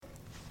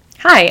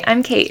Hi,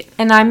 I'm Cate.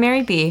 And I'm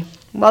Mary B.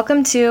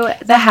 Welcome to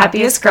the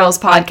Happiest Girls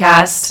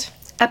podcast.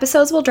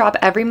 Episodes will drop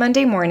every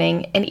Monday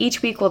morning, and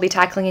each week we'll be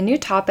tackling a new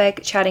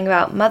topic, chatting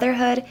about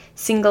motherhood,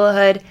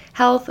 singlehood,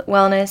 health,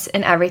 wellness,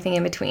 and everything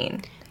in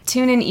between.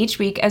 Tune in each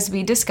week as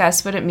we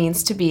discuss what it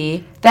means to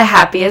be the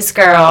happiest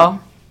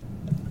girl.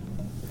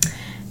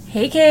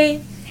 Hey, Cate.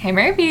 Hey,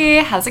 Mary B.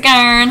 How's it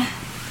going?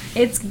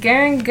 It's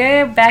going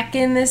good back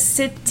in the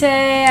city.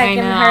 I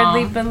can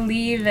hardly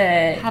believe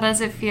it. How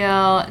does it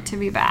feel to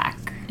be back?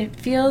 It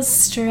feels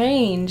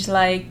strange.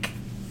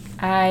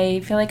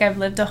 I feel like I've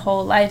lived a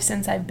whole life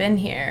since I've been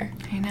here.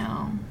 I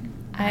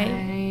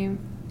know.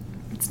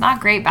 It's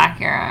not great back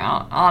here.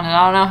 I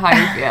don't know how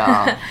you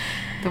feel.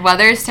 The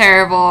weather's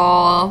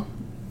terrible.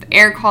 The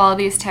air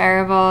quality is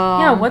terrible.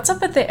 Yeah, what's up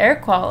with the air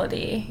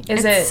quality?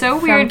 It's so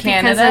weird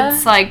because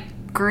it's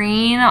like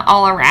green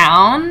all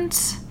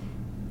around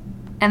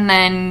and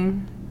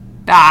then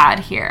bad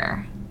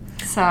here.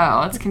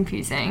 So it's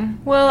confusing.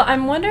 Well,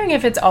 I'm wondering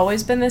if it's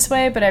always been this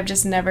way, but I've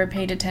just never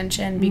paid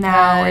attention because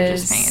now we're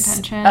just paying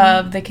attention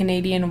of the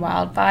Canadian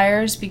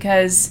wildfires.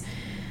 Because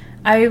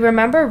I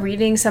remember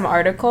reading some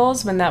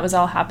articles when that was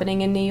all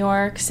happening in New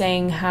York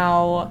saying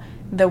how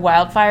the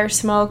wildfire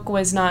smoke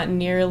was not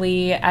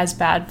nearly as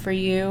bad for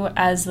you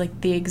as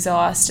like the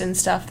exhaust and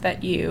stuff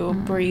that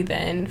you breathe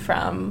in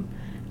from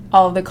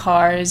all the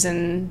cars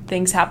and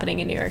things happening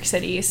in New York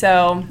City.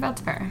 So that's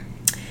fair.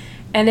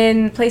 And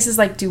in places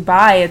like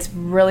Dubai, it's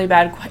really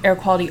bad air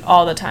quality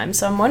all the time.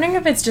 So I'm wondering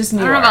if it's just New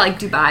York. I don't know about like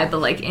Dubai, but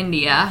like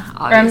India,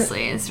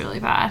 obviously, is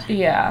really bad.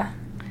 Yeah.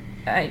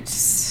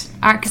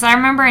 Because I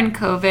remember in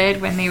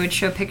COVID when they would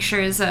show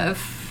pictures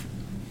of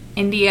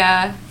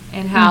India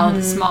and how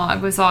the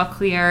smog was all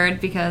cleared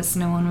because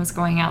no one was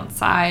going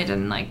outside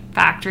and like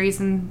factories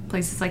and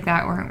places like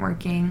that weren't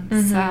working.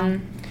 So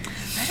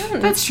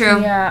that's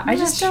true. Yeah,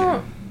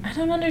 I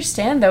don't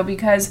understand though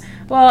because,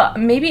 well,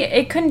 maybe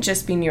it couldn't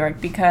just be New York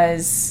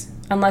because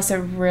unless it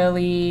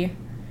really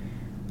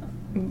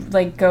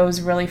like goes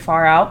really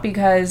far out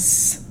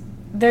because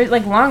there's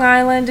like Long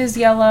Island is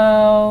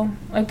yellow,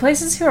 like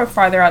places who are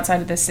farther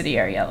outside of the city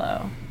are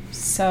yellow.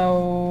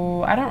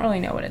 So I don't really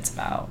know what it's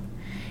about.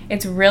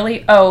 It's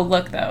really,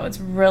 it's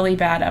really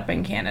bad up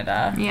in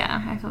Canada.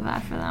 Yeah, I feel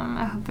bad for them.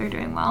 I hope they're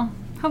doing well.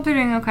 Hope they're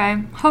doing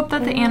okay. Hope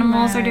that the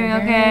animals are doing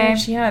okay.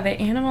 Yeah, the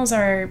animals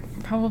are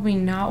probably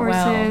not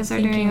Horses well.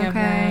 Are doing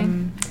okay.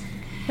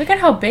 Look at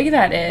how big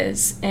that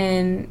is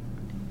in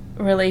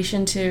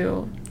relation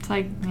to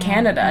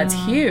Canada. It's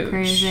huge.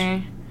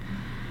 Crazy.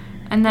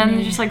 And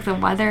then just like the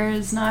weather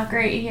is not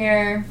great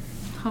here.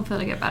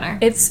 Hopefully it'll get better.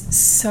 It's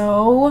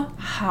so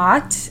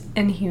hot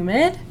and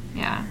humid.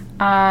 Yeah.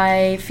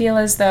 I feel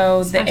as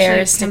though the air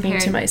is sticking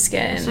to my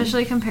skin.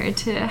 Especially compared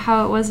to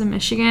how it was in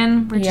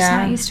Michigan. We're just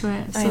not used to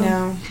it. So I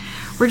know.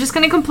 We're just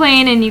going to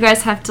complain and you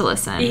guys have to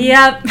listen.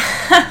 Yep.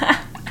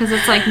 Because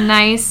it's like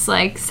nice,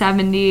 like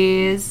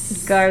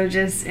 70s.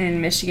 Gorgeous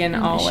in Michigan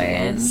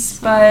always.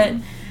 But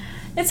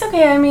it's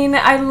okay. I mean,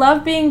 I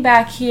love being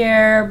back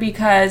here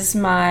because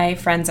my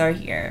friends are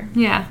here.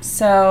 Yeah.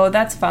 So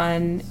that's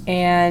fun.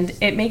 And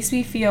it makes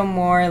me feel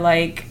more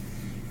like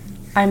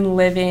I'm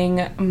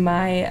living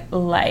my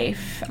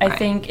life. Right. I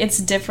think it's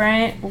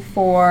different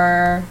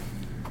for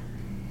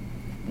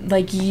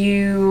like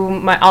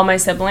all my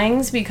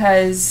siblings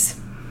because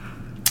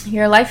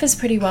your life is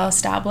pretty well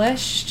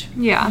established.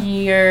 Yeah.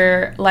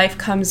 Your life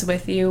comes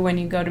with you when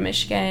you go to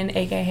Michigan,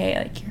 aka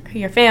like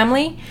your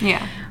family.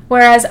 Yeah.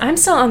 Whereas I'm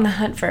still on the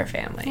hunt for a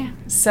family. Yeah.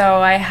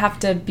 So I have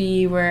to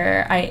be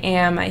where I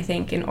am, I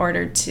think, in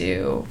order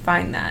to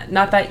find that.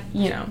 Not that,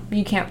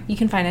 you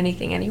can find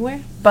anything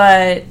anywhere,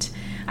 but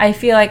I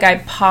feel like I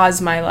pause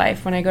my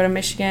life when I go to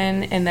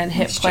Michigan and then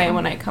hit play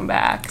when I come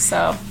back.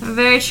 So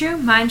very true.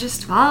 Mine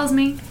just follows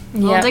me.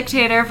 Little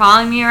dictator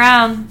following me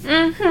around.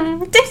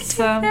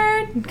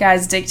 Dictator.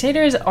 Guys,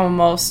 dictator is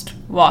almost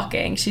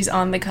walking. She's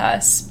on the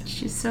cusp.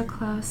 She's so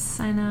close.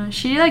 I know.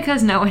 She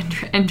has no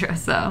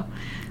interest though.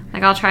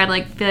 Like I'll try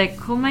to be like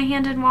hold my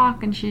hand and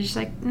walk, and she's just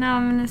like, no,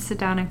 I'm gonna sit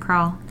down and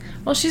crawl.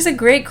 Well, she's a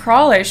great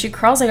crawler. She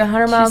crawls like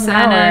 100 miles an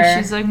hour.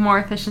 She's like more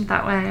efficient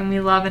that way, and we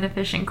love an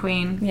efficient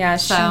queen. Yeah,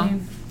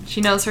 she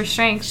knows her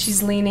strengths.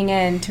 She's leaning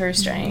into her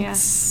strengths.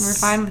 Yes, we're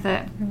fine with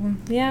it.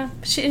 Yeah,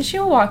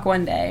 she'll walk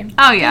one day.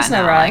 Oh yeah,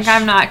 no rush.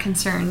 I'm not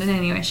concerned in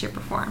any way, shape,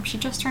 or form. She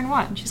just turned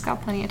 1. She's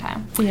got plenty of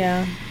time.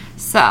 Yeah.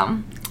 So,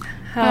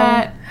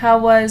 how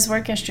was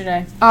work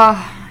yesterday?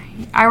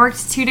 I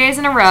worked 2 days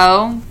in a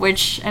row,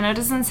 which I know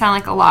doesn't sound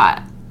like a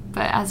lot,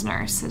 but as a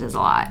nurse, it is a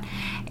lot.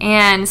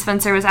 And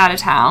Spencer was out of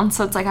town,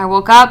 so it's like I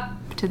woke up,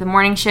 did the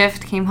morning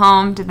shift, came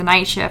home, did the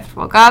night shift,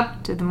 woke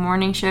up, did the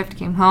morning shift,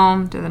 came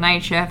home, did the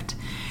night shift.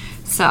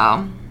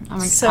 So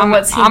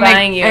what's he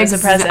buying you as a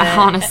present?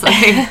 Honestly,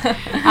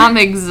 I'm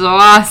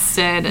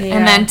exhausted. Yeah.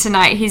 And then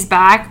tonight he's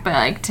back,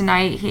 but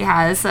tonight he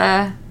has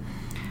a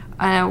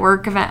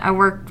work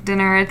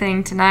dinner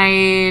thing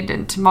tonight,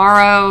 and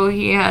tomorrow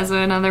he has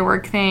another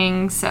work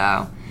thing.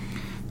 So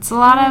It's a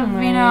lot of,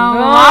 a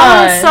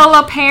lot of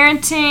solo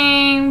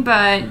parenting,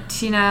 but,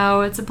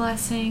 it's a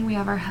blessing. We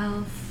have our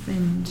health,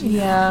 and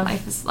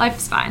life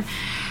is fine.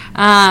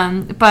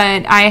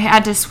 But I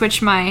had to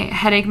switch my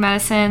headache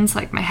medicines.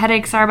 Like, my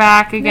headaches are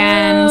back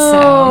again. No.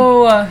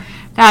 So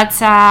that's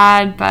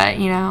sad, but,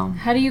 you know.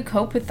 How do you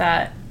cope with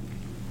that?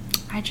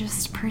 I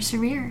just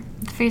persevere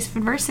in the face of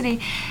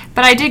adversity.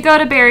 But I did go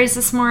to Barry's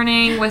this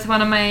morning with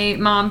one of my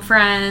mom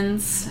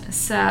friends,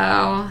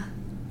 so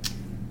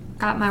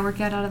got my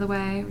workout out of the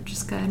way, which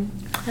is good.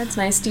 That's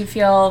nice. Do you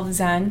feel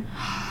zen?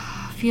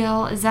 I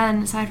feel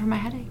zen aside from my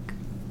headache.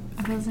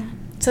 I feel zen.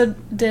 So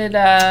did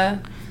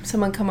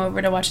someone come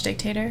over to watch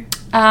Dictator?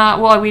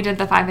 Well, we did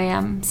the 5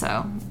 a.m.,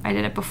 so I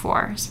did it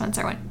before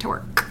Spencer went to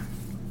work.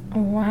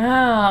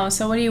 Wow.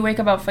 So what do you wake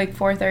up at, like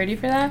 4:30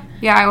 for that?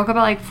 Yeah, I woke up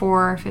at like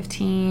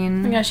 4:15. Oh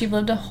my gosh, you've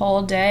lived a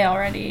whole day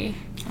already.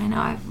 I know,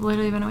 I've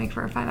literally been awake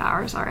for 5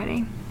 hours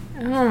already.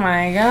 Oh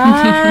my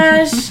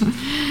gosh.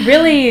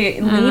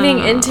 Really leaning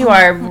into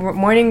our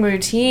morning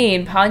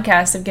routine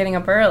podcast of getting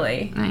up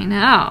early. I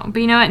know. But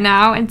you know what?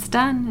 Now it's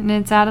done and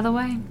it's out of the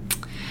way.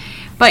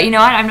 But you know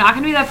what? I'm not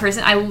going to be that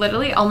person. I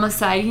literally almost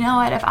said, you know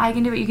what? If I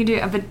can do it, you can do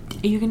it.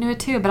 But you can do it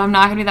too. But I'm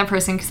not going to be that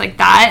person because, like,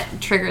 that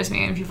triggers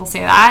me when people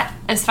say that.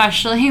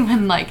 Especially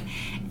when, like,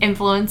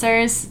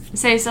 influencers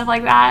say stuff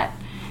like that.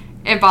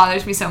 It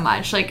bothers me so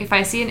much. Like, if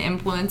I see an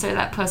influencer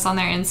that posts on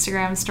their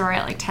Instagram story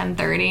at, like,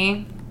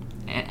 10:30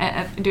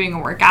 doing a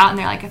workout, and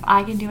they're like, if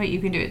I can do it, you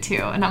can do it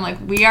too. And I'm like,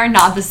 we are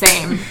not the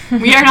same.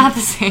 We are not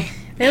the same.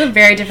 They live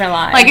very different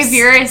lives. Like, if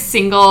you're a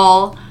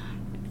single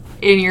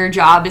and your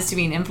job is to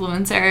be an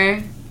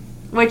influencer,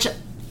 which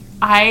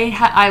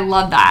I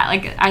love that.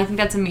 Like, I think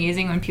that's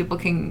amazing when people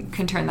can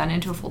turn that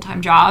into a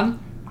full-time job.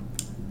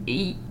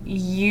 But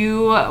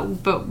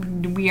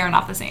we are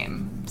not the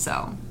same.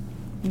 So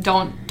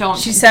don't.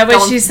 She said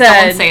what she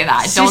said. Don't say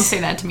that. Don't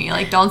say that to me.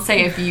 Like, don't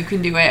say if you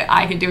can do it,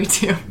 I can do it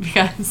too,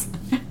 because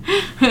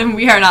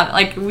we are not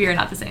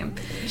the same.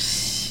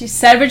 She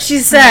said what she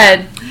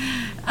said.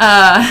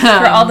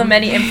 For all the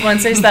many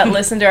influencers that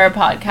listen to our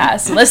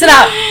podcast, listen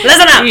up.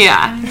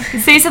 Yeah,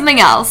 say something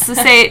else.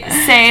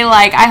 Say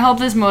like, I hope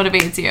this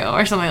motivates you,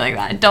 or something like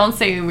that. Don't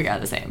say we are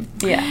the same.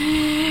 Yeah.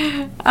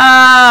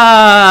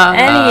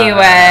 Anyway,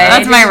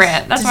 that's my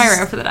rant. That's my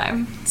rant for the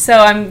day.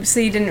 So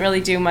you didn't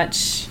really do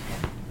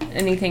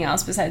anything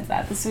else besides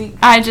that this week?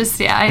 I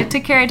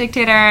took care of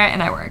Dictator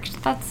and I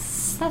worked.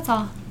 That's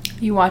all.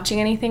 You watching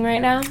anything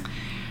right now?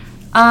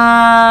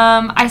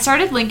 I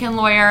started Lincoln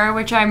Lawyer,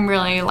 which I'm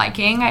really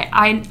liking.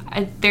 I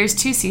there's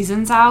 2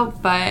 seasons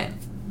out, but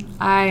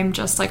I'm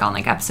just like on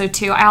like episode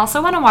 2. I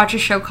also want to watch a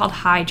show called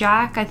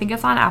Hijack. I think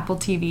it's on Apple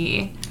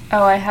TV.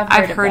 Oh, I've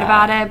heard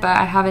about it, but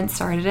I haven't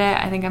started it.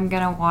 I think I'm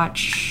gonna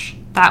watch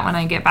that when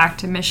I get back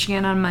to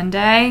Michigan on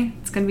Monday.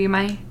 It's gonna be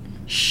my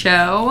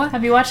show.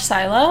 Have you watched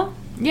Silo?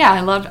 Yeah,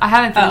 I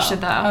haven't finished it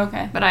though.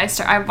 Okay. But I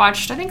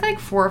watched I think like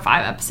 4 or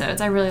 5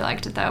 episodes. I really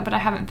liked it though, but I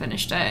haven't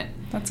finished it.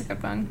 That's a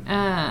good one.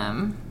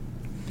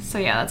 So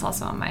yeah, that's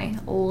also on my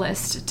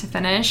list to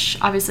finish.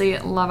 Obviously,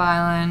 Love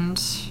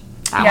Island.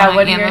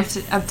 What are your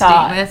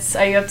thoughts?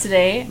 Are you up to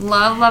date?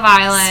 Love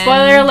Island.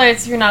 Spoiler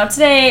alerts, if you're not up to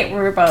date,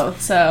 we're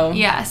both, so...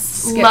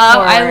 Yes.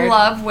 I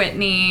love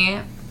Whitney.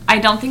 I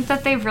don't think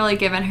that they've really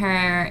given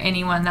her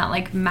anyone that,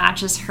 like,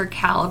 matches her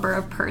caliber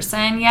of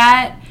person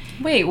yet.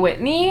 Wait,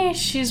 Whitney?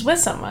 She's with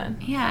someone.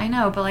 Yeah, I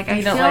know, but, like, I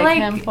don't feel like like...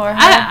 him for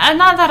her?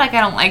 Not that, like, I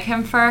don't like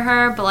him for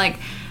her, but, like...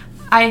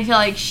 I feel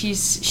like she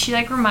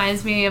like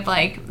reminds me of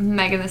like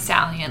Megan Thee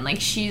Stallion.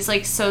 Like, she's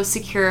like so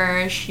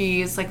secure.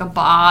 She's like a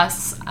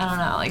boss. I don't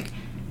know. Like,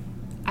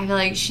 I feel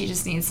like she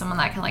just needs someone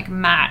that can like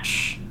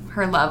match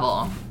her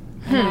level.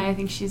 And I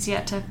think she's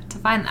yet to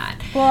find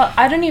that. Well,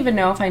 I don't even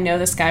know if I know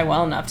this guy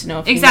well enough to know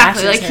if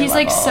exactly. He matches like her he's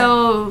level. Like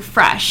so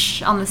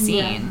fresh on the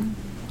scene.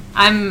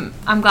 Yeah.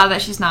 I'm glad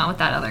that she's not with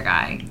that other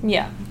guy.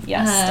 Yeah.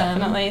 Yes,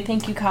 definitely.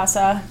 Thank you,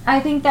 Casa.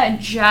 I think that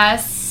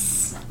Jess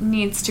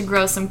needs to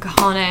grow some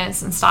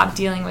cojones and stop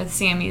dealing with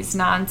Sammy's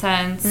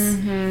nonsense.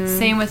 Mm-hmm.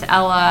 Same with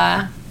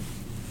Ella.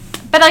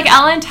 But, like,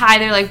 Ella and Ty,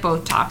 they're, like,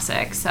 both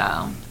toxic,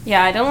 so...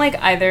 Yeah, I don't like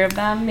either of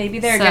them. Maybe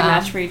they're a good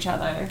match for each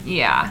other.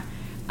 Yeah.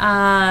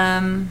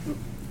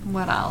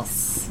 What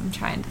else? I'm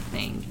trying to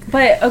think.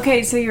 But,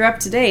 okay, so you're up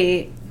to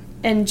date,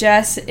 and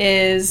Jess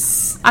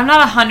is... I'm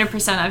not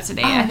 100% up to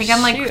date. Oh, I think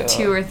I'm, like,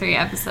 2 or 3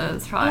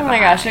 episodes probably Oh, my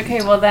gosh.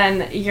 Okay, well,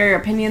 then your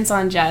opinions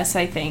on Jess,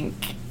 I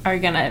think, are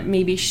gonna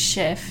maybe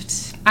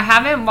shift... I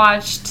haven't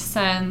watched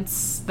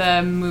since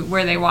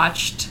where they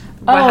watched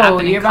what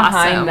happened in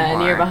Casa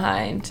more. You're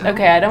behind.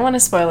 Okay, I don't want to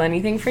spoil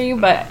anything for you,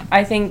 but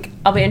I think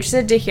I'll be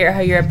interested to hear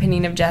how your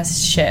opinion of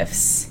Jess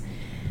shifts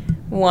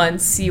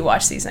once you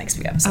watch these next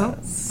few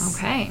episodes. Oh,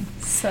 okay.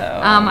 So,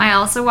 I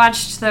also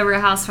watched the Real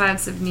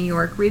Housewives of New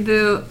York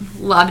reboot.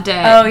 Loved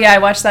it. Oh yeah, I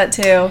watched that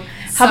too.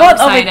 How about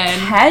all the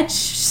Kedge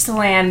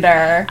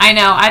slander? I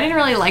know. I didn't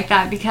really like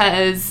that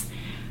because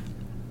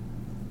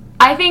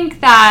I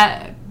think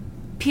that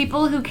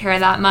people who care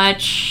that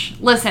much...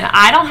 Listen,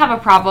 I don't have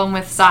a problem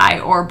with Sai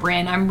or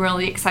Brynn. I'm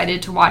really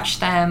excited to watch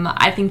them.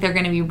 I think they're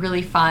going to be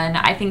really fun.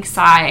 I think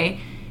Sai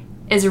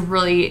is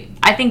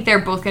I think they're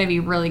both going to be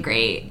really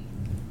great.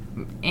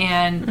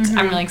 And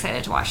I'm really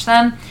excited to watch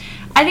them.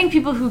 I think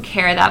people who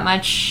care that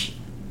much...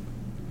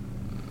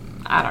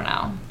 I don't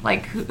know.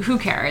 Like, who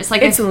cares?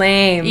 Like, it's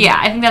lame. Yeah,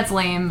 I think that's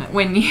lame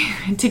when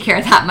you to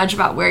care that much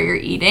about where you're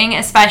eating,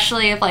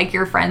 especially if, like,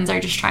 your friends are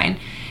just trying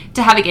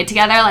to have a get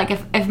together. Like,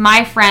 if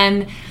my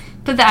friend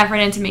put the effort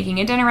into making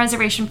a dinner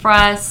reservation for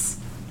us,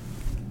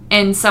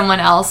 and someone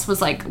else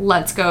was like,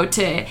 let's go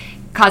to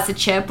Casa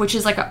Chip, which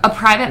is like a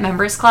private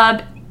members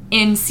club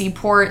in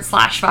Seaport /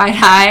 Five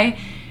High.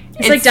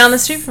 It's like down the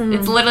street from...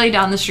 It's literally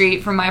down the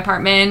street from my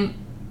apartment.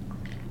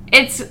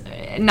 It's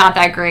not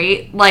that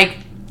great. Like,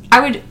 I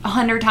would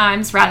 100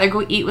 times rather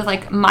go eat with,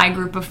 like, my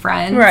group of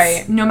friends.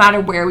 Right. No matter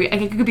where we...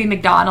 Like, it could be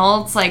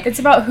McDonald's. Like, it's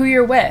about who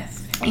you're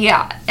with.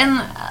 Yeah. And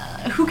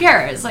who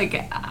cares? Like,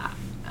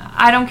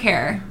 I don't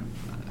care.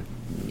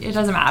 It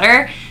doesn't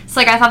matter. So,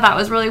 like, I thought that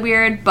was really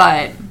weird,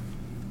 but...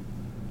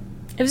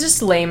 It was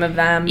just lame of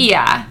them.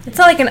 Yeah. It's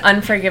not like an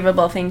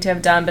unforgivable thing to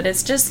have done, but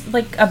it's just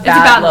like a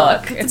bad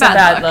look. It's a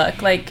bad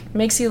look. Like,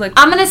 makes you look...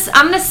 I'm gonna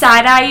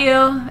side-eye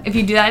you if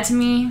you do that to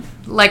me.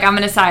 Like, I'm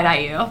gonna side-eye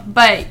you.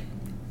 But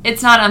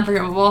it's not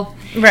unforgivable.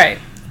 Right.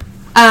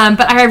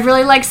 But I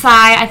really like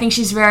Sai. I think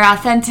she's very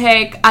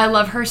authentic. I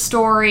love her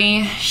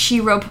story.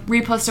 She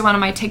reposted one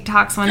of my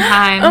TikToks one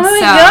time. Oh my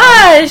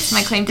gosh!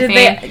 My claim to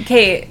fame.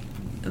 Kate,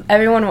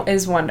 everyone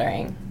is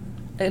wondering.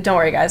 Don't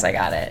worry, guys. I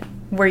got it.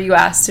 Were you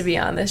asked to be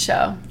on this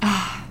show?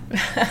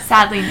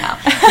 Sadly, no.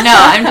 No,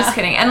 I'm just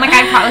kidding. And, like,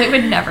 I probably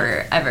would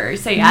never, ever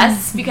say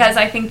yes, because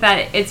I think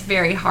that it's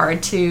very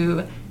hard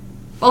to...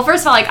 Well,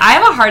 first of all, like, I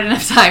have a hard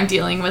enough time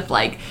dealing with,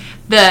 like,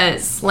 the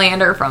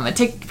slander from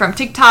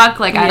TikTok.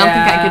 Like, I don't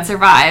think I could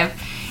survive.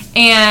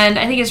 And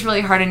I think it's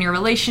really hard in your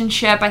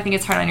relationship. I think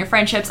it's hard on your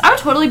friendships. I would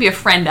totally be a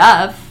friend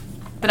of,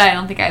 but I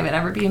don't think I would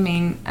ever be a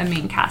main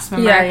cast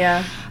member.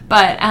 Yeah.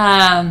 But,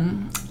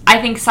 I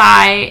think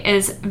Sai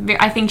is...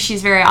 I think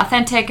she's very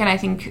authentic, and I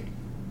think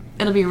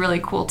it'll be really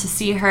cool to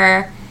see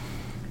her.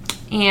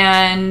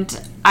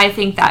 And I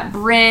think that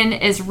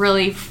Brynn is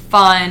really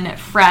fun,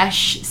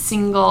 fresh,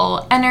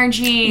 single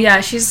energy.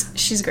 Yeah,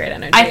 she's great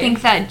energy. I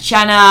think that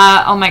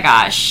Jenna, oh my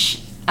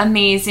gosh,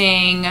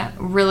 amazing,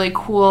 really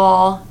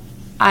cool.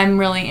 I'm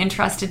really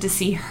interested to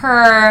see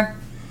her.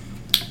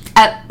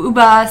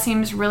 Uba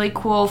seems really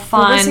cool,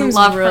 fun.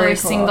 Love really her cool.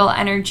 Single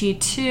energy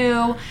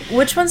too.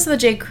 Which one's the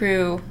J.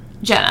 Crew?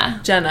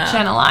 Jenna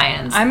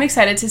Lyons. I'm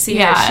excited to see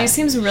her. She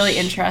seems really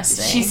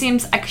interesting.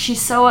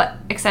 She's so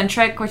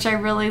eccentric, which I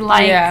really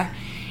like. Yeah.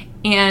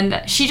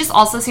 And she just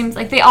also seems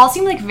like, they all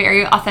seem like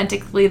very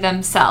authentically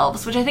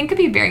themselves, which I think could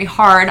be very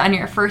hard on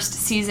your first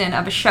season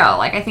of a show.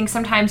 Like, I think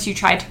sometimes you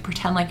try to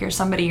pretend like you're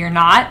somebody you're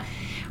not,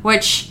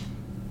 which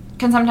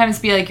can sometimes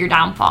be like your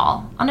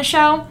downfall on a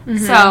show. Mm-hmm.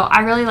 So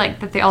I really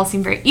like that they all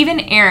seem very, even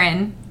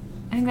Erin,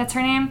 I think that's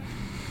her name.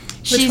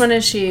 Which one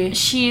is she?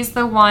 She's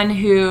the one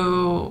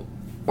who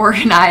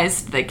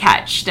organized the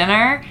catch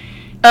dinner.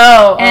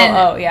 Oh,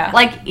 yeah.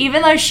 Like,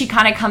 even though she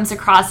kind of comes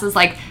across as,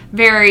 like,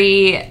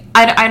 very,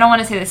 I don't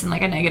want to say this in,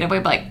 like, a negative way,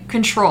 but, like,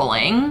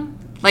 controlling.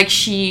 Like,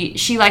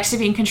 she likes to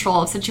be in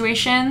control of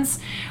situations,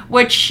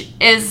 which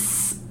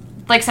is,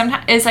 like,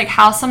 sometimes, is, like,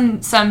 how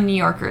some New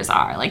Yorkers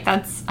are. Like,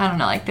 that's, I don't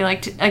know, like, they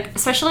like to, like,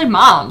 especially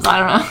moms, I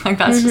don't know, like,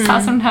 that's just how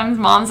sometimes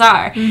moms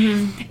are.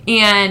 Mm-hmm.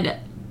 And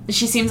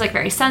she seems, like,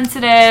 very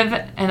sensitive,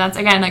 and that's,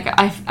 again, like,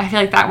 I feel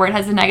like that word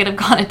has a negative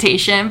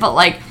connotation, but,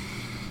 like,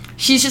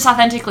 she's just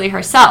authentically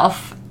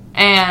herself,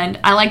 and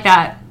I like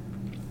that.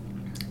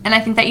 And I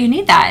think that you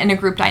need that in a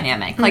group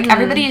dynamic. Like,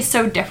 everybody is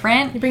so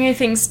different. You're bringing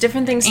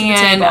different things to the table.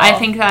 And I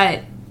think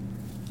that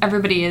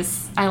everybody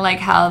is, I like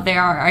how they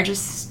are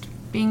just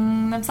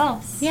being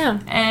themselves. Yeah.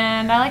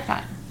 And I like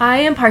that. I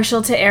am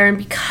partial to Erin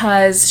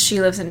because she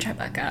lives in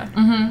Tribeca.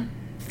 Mm-hmm.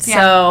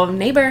 So,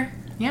 neighbor.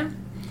 Yeah.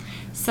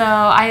 So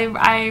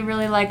I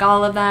really like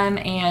all of them,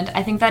 and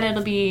I think that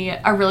it'll be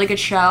a really good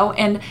show.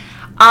 And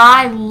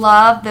I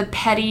love the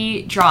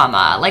petty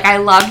drama. Like, I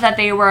loved that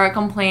they were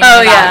complaining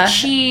about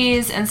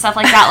cheese and stuff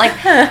like that. Like,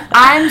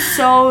 I'm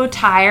so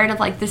tired of,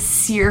 like, the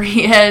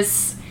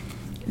serious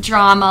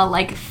drama,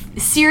 like,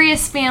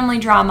 serious family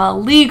drama,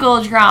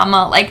 legal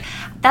drama. Like,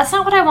 that's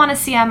not what I want to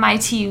see on my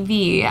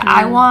TV.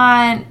 I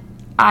want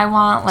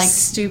like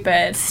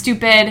stupid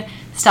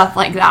stuff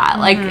like that.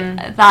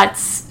 Like,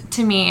 that's,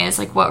 to me, is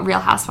like what Real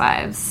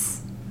Housewives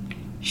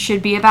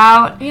should be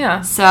about. Yeah.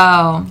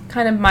 So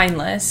kind of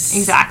mindless.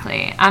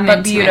 Exactly. I'm but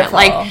into beautiful. It.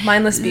 Like,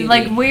 mindless beauty.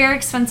 Like, wear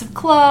expensive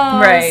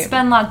clothes. Right.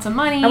 Spend lots of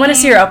money. I want to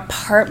see your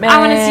apartment. I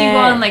want to see you go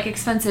on, like,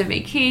 expensive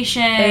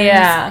vacations.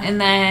 Yeah.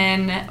 And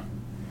then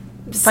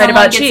fight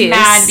about cheese.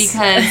 Mad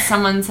because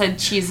someone said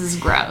cheese is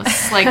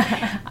gross. Like,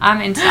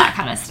 I'm into that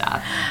kind of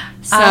stuff.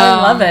 So I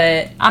love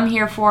it. I'm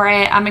here for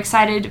it. I'm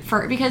excited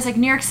because, like,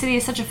 New York City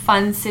is such a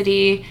fun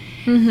city.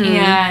 Mm-hmm.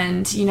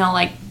 And, you know,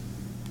 like,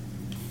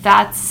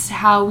 that's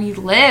how we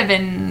live,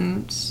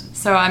 and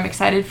so I'm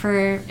excited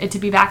for it to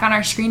be back on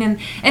our screen, and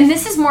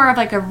this is more of,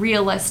 like, a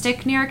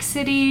realistic New York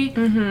City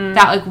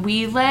that, like,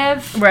 we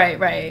live. Right.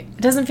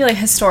 It doesn't feel like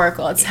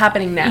historical. It's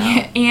happening now.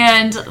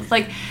 And,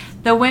 like,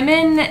 the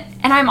women,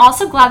 and I'm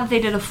also glad that they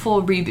did a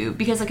full reboot,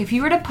 because like if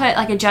you were to put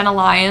like a Jenna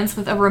Lyons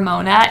with a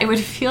Ramona, it would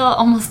feel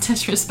almost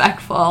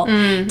disrespectful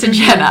to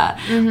Jenna.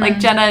 Like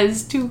Jenna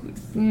is too,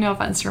 no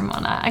offense to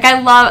Ramona. Like I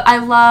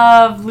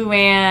love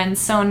Luann,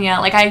 Sonia.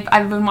 Like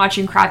I've been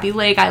watching Crappy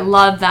Lake. I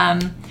love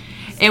them.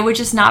 It would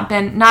just not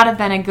have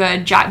been a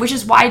good job, which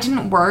is why it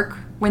didn't work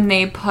when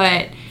they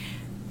put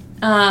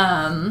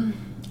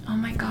oh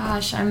my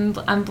gosh, I'm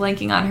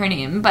blanking on her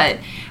name, but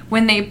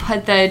when they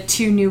put the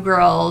two new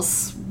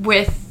girls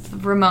with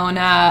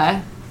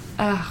Ramona,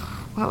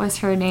 what was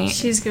her name?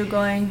 She's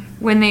Googling.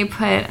 When they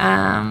put,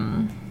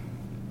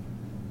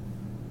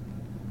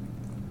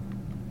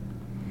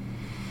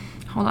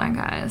 hold on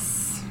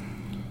guys.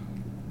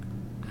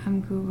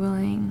 I'm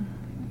Googling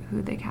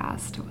who the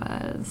cast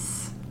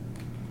was.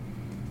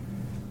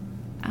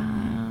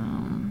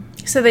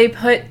 So they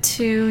put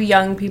two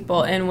young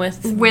people in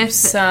with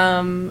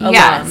some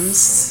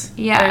alums.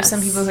 Yes. There's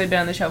some people who had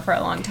been on the show for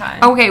a long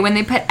time. Okay, when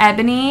they put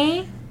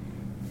Ebony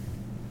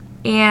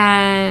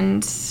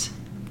and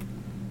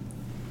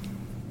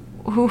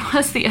who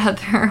was the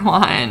other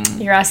one?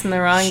 You're asking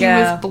the wrong She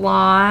gal. was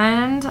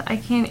blonde. I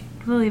can't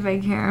believe I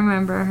can't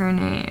remember her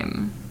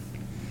name.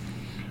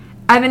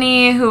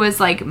 Ebony, who was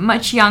like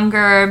much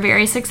younger,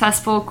 very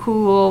successful,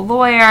 cool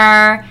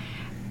lawyer,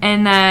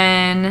 and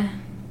then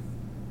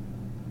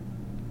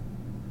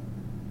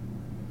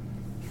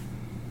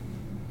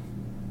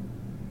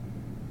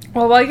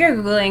well, while you're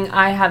Googling,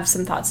 I have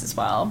some thoughts as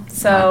well.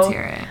 So let's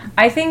hear it.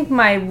 I think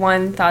my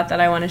one thought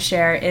that I want to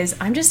share is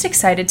I'm just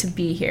excited to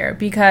be here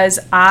because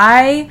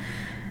I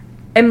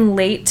am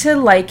late to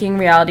liking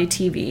reality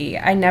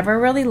TV. I never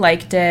really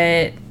liked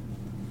it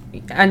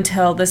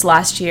until this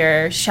last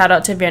year. Shout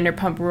out to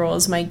Vanderpump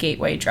Rules, my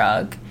gateway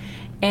drug.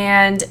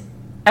 And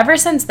ever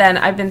since then,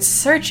 I've been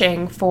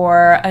searching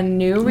for a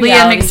new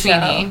reality show.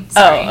 McSweeney.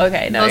 Sorry. Oh,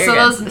 okay. No,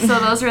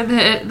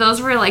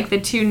 those were like the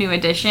two new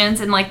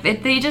additions, and like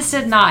they just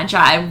did not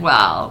jive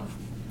well.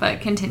 But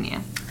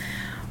continue.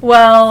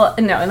 Well,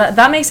 no,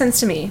 that makes sense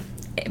to me.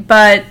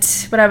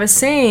 But what I was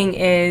saying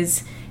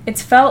is,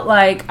 it's felt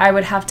like I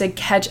would have to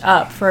catch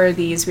up for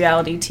these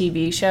reality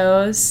TV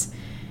shows,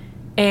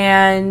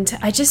 and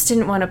I just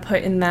didn't want to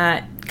put in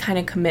that kind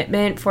of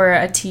commitment for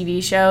a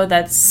TV show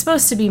that's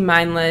supposed to be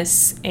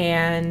mindless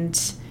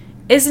and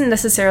doesn't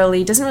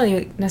really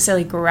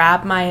necessarily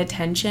grab my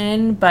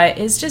attention, but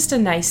is just a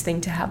nice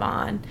thing to have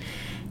on.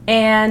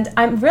 And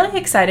I'm really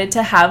excited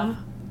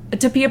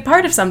to be a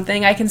part of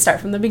something I can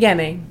start from the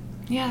beginning.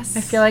 Yes.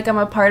 I feel like I'm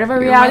a part of a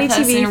reality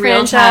TV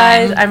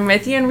franchise. I'm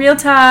with you in real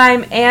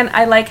time, and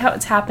I like how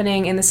it's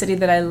happening in the city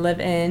that I live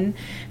in,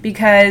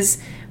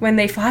 because when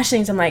they flash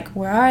things, I'm like,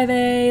 where are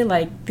they?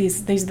 Like,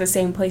 these are the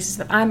same places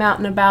that I'm out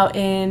and about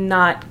in,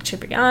 not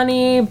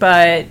Cipriani,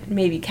 but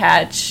maybe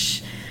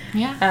Catch.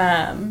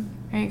 Yeah.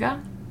 There you go.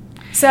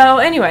 So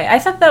anyway, I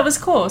thought that was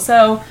cool.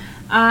 So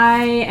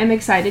I am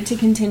excited to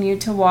continue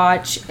to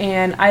watch,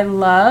 and I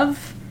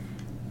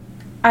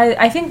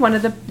think one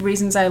of the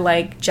reasons I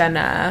like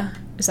Jenna,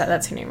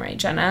 that's her name, right?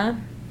 Jenna,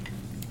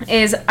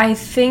 is I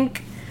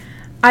think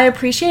I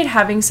appreciate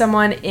having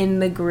someone in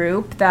the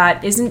group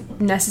that isn't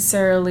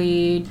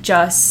necessarily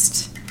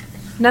just,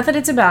 not that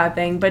it's a bad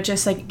thing, but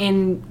just like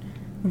in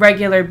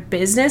regular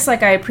business.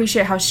 Like, I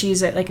appreciate how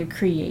she's like a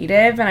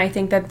creative, and I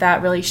think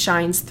that really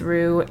shines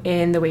through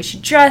in the way she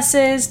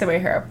dresses, the way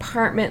her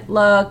apartment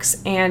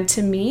looks. And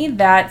to me,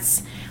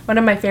 that's one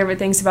of my favorite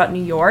things about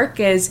New York,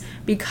 is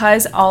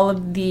because all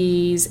of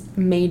these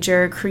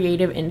major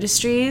creative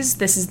industries,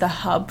 this is the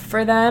hub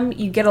for them.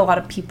 You get a lot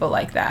of people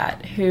like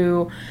that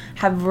who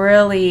have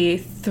really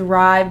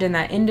thrived in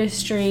that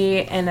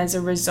industry, and as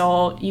a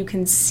result, you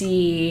can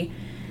see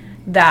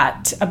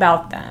that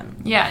about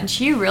them. Yeah, and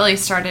she really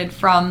started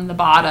from the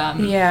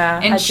bottom.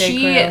 Yeah, and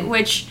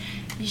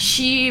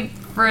she,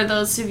 for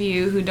those of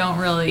you who don't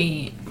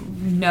really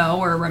know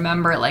or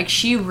remember, like,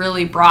 she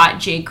really brought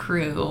J.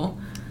 Crew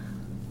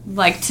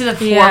like to the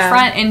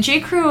forefront, and J.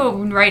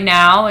 Crew right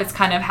now is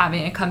kind of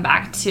having a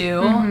comeback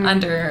too,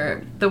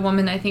 under the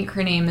woman, I think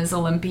her name is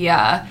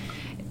Olympia,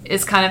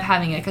 is kind of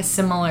having like a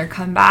similar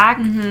comeback,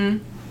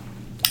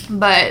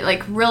 but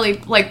like really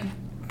like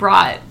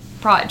brought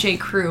J.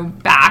 Crew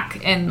back,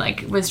 and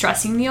like was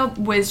dressing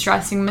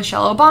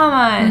Michelle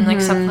Obama and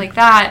like stuff like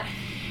that.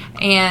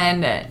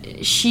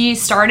 And she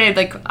started,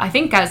 like, I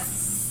think as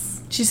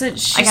she said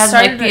she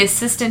started like the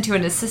assistant to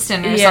an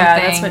assistant or something.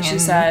 That's what she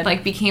said.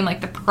 Like became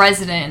like the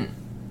president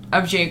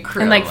of J.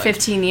 Crew in like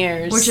 15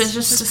 years, which is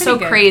just so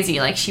crazy.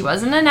 Like, she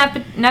wasn't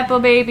a nepo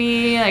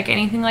baby, like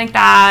anything like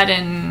that,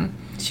 and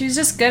she was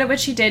just good at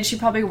what she did. She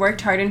probably worked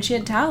hard, and she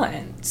had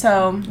talent.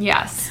 So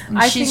yes,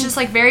 she's just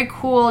like very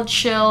cool,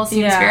 chill,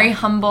 seems very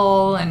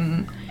humble,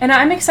 and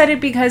I'm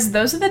excited because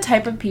those are the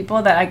type of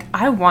people that like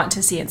I want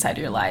to see inside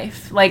your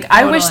life. Like,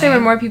 I wish there were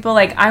more people.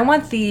 Like, I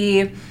want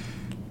the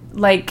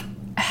like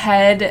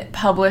head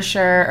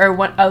publisher or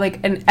what,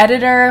 like an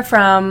editor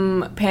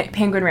from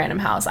Penguin Random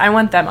House. I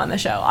want them on the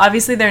show.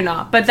 Obviously they're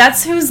not, but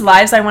that's whose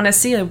lives I want to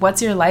see. Like,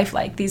 what's your life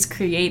like? These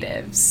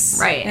creatives,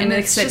 right? in and the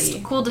it's city.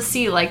 Just cool to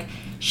see, like,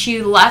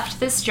 she left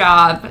this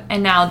job,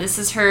 and now this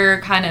is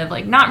her kind of,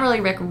 like, not really,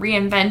 like,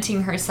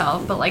 reinventing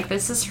herself, but, like,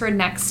 this is her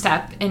next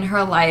step in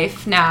her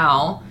life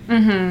now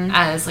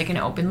as, like, an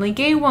openly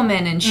gay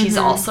woman, and she's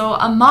also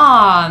a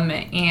mom,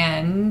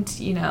 and,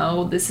 you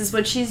know, this is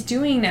what she's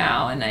doing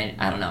now, and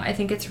I don't know, I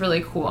think it's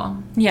really cool.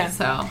 Yeah.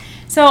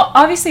 So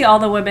obviously all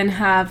the women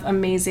have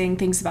amazing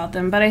things about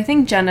them, but I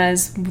think Jenna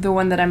is the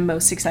one that I'm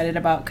most excited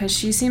about because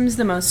she seems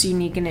the most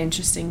unique and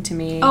interesting to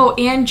me. Oh,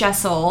 and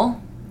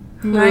Jessel.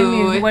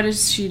 What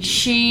is she?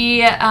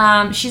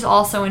 She's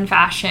also in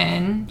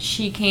fashion.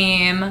 She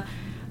came.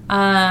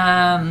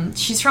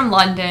 She's from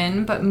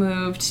London, but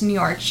moved to New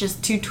York. She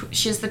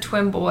has the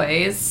twin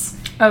boys.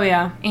 Oh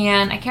yeah.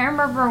 And I can't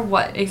remember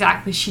what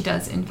exactly she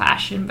does in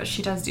fashion, but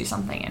she does do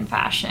something in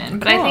fashion.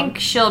 But cool. I think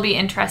she'll be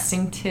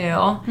interesting too.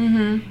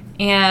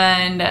 Mm-hmm.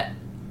 And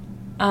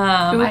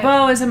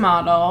Ubo is a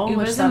model.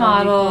 Ubo's a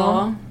model.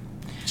 Cool.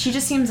 She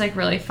just seems, like,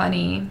 really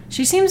funny.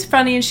 She seems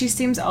funny, and she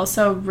seems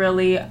also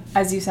really,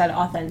 as you said,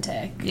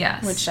 authentic.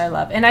 Yes. Which I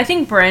love. And I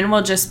think Bryn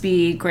will just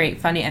be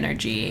great, funny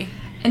energy.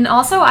 And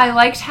also, I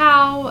liked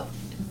how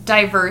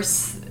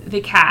diverse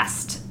the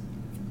cast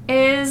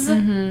is,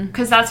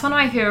 because that's one of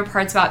my favorite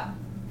parts about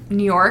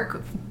New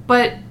York,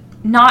 but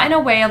not in a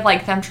way of,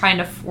 like, them trying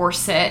to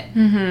force it.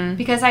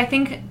 Because I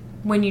think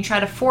when you try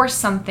to force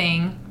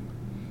something,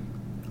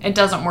 it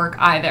doesn't work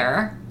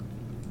either.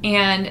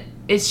 And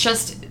it's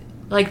just...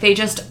 like, they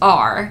just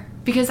are.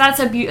 Because that's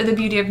the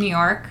beauty of New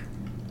York,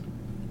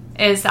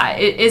 is that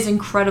it is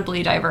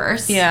incredibly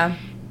diverse. Yeah.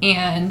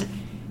 And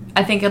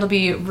I think it'll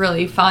be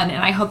really fun,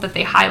 and I hope that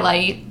they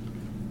highlight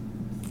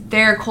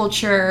their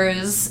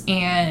cultures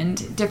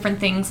and different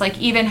things, like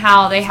even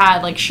how they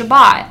had, like,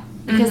 Shabbat,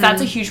 because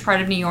that's a huge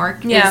part of New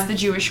York, is the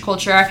Jewish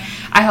culture.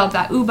 I hope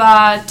that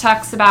Uba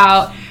talks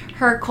about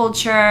her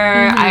culture.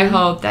 I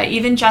hope that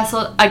even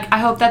Jessel, like, I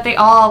hope that they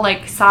all,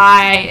 like,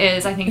 Sai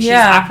is, I think she's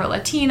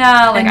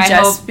Afro-Latina, like, and I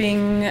Jess hope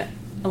being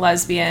a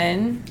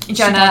lesbian,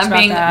 Jenna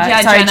being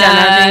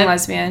Jenna being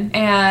lesbian,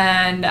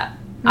 and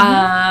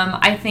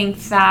I think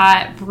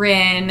that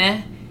Bryn,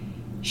 I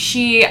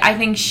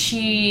think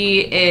she's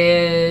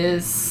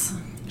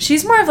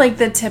more of, like,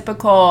 the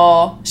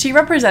typical, she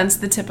represents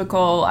the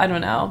typical, I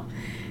don't know,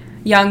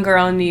 young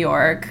girl in New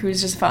York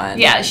who's just fun.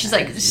 Yeah, she's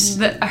like,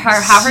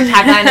 half her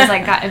tagline is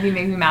like, if you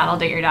make me mad, I'll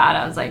date your dad.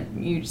 I was like,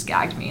 you just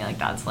gagged me. Like,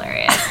 that's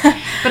hilarious.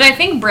 But I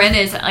think Bryn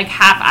is, like,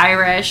 half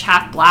Irish,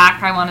 half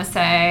black, I want to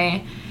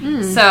say.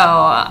 So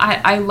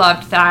I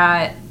loved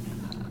that.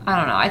 I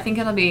don't know. I think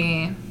it'll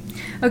be...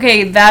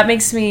 Okay, that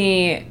makes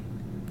me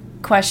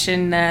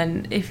question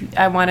then, if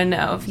I want to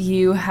know, if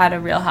you had a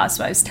Real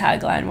Housewives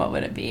tagline, what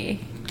would it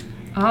be?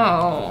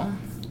 Oh...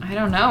 I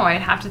don't know.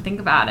 I'd have to think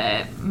about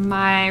it.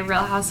 My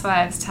Real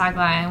Housewives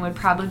tagline would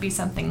probably be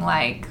something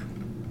like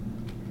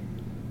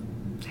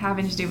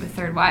having to do with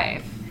third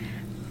wife.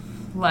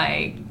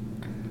 Like,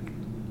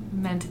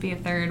 meant to be a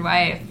third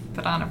wife,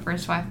 but on a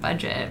first wife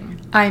budget.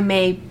 I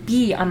may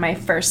be on my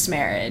first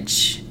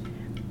marriage,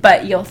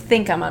 but you'll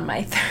think I'm on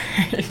my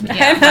third.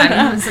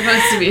 Yeah, I'm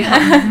supposed to be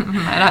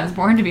I was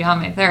born to be on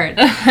my third.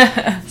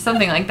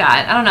 Something like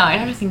that. I don't know. I'd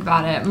have to think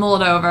about it. Mull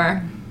it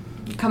over.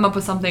 Come up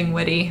with something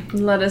witty.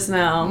 Let us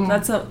know.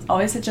 That's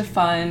always such a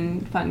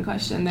fun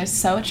question. There's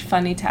so much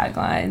funny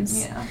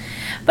taglines. Yeah.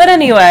 But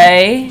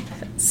anyway,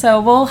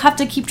 so we'll have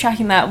to keep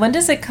tracking that. When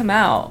does it come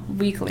out?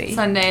 Weekly?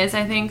 Sundays,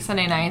 I think.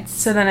 Sunday nights.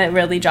 So then it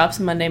really drops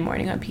Monday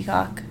morning on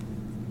Peacock.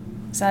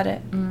 Is that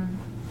it?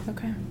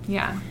 Okay.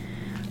 Yeah.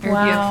 Or if you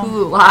have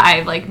Hulu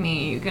Live like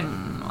me, you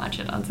can watch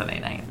it on Sunday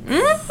night.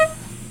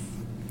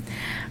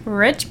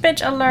 Rich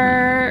bitch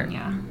alert.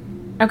 Yeah.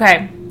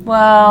 Okay.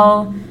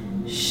 Well...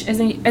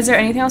 Is there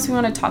anything else we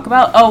want to talk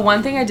about? Oh,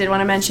 one thing I did want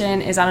to mention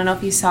is, I don't know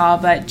if you saw,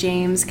 but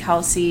James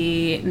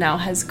Kelsey now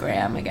has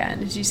Graham again.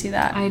 Did you see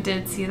that? I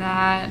did see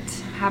that.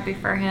 Happy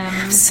for him.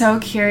 I'm so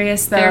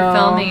curious, though. They're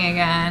filming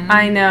again.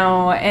 I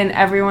know, and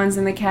everyone's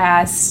in the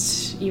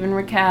cast. Even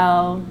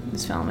Raquel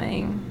is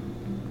filming.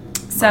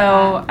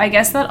 So I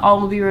guess that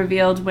all will be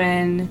revealed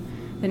when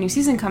the new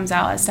season comes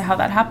out as to how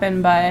that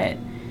happened, but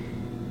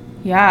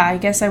yeah, I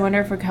guess I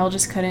wonder if Raquel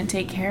just couldn't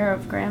take care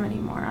of Graham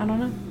anymore. I don't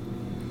know.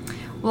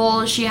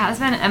 Well, she has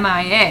been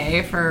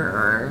MIA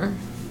for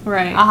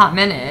a hot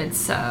minute,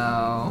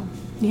 so...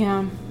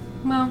 Yeah.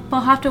 Well,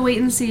 we'll have to wait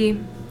and see.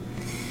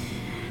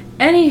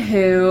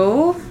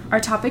 Anywho, our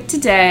topic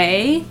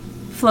today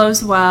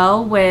flows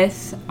well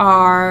with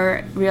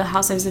our Real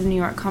Housewives of New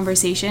York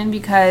conversation,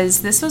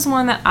 because this was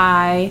one that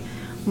I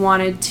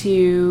wanted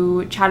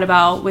to chat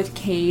about with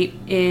Cate,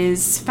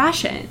 is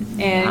fashion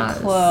and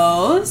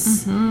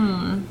clothes.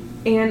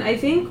 And I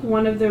think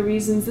one of the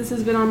reasons this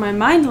has been on my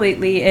mind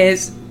lately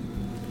is...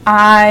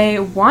 I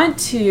want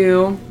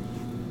to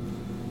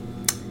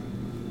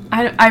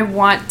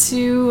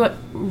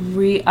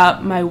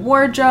re-up my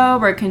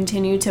wardrobe or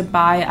continue to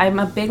buy. I'm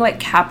a big, like,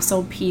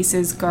 capsule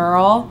pieces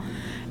girl,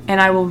 and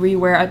I will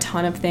rewear a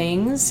ton of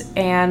things.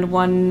 And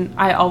I'm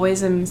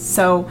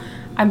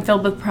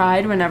filled with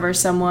pride whenever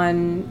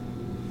someone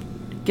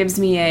gives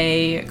me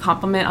a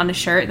compliment on a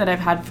shirt that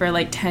I've had for,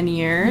 like, 10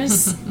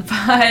 years.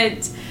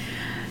 But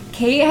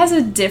Cate has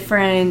a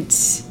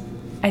different,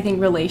 I think,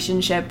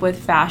 relationship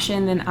with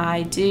fashion than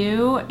I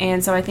do.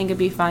 And so I think it'd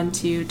be fun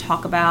to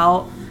talk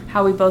about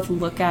how we both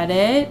look at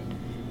it.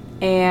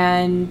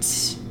 And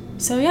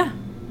so, yeah.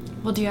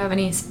 Well, do you have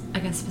any,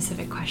 like, a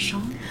specific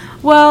question?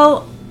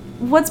 Well,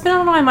 what's been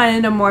on my mind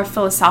in a more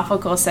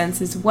philosophical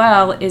sense as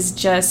well is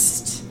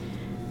just,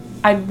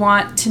 I'd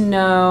want to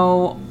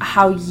know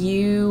how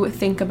you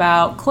think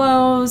about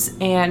clothes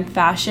and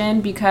fashion,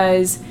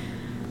 because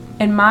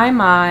in my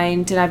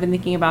mind, and I've been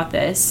thinking about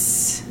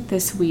this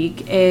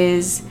week,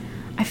 is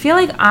I feel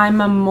like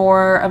I'm a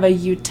more of a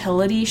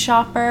utility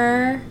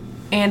shopper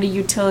and a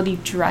utility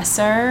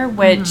dresser,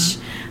 which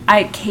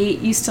Cate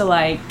used to,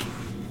 like,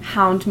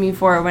 hound me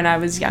for when I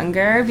was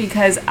younger,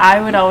 because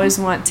I would always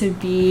want to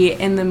be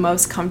in the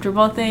most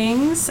comfortable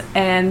things,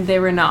 and they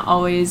were not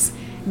always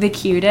the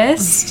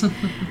cutest.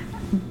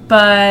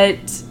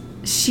 But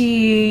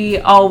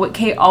Cate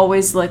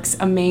always looks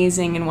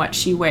amazing in what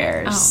she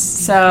wears.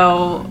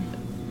 Oh,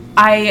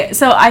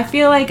 So I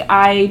feel like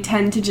I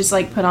tend to just,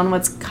 like, put on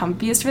what's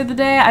comfiest for the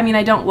day. I mean,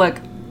 I don't look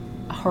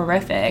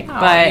horrific,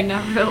 but you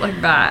never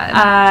look bad.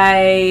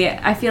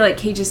 I feel like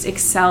Cate just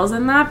excels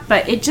in that,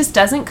 but it just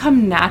doesn't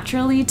come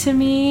naturally to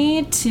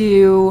me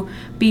to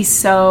be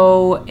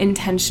so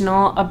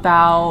intentional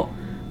about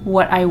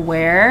what I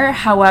wear.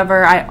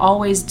 However, I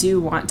always do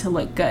want to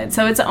look good.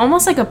 So it's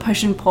almost like a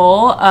push and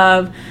pull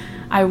of,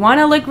 I want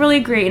to look really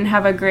great and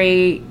have a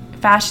great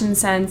fashion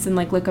sense and,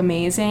 like, look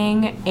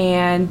amazing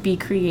and be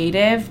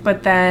creative,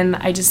 but then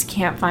I just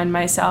can't find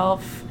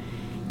myself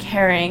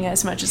caring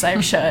as much as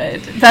I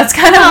should. That's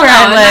kind of where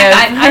I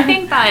live. I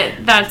think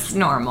that's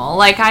normal.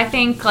 Like, I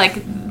think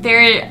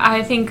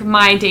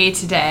my day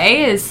to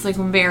day is, like,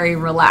 very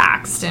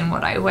relaxed in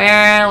what I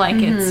wear. Like,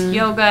 it's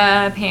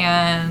yoga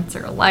pants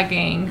or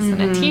leggings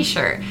and a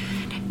t-shirt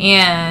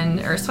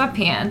or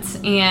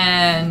sweatpants.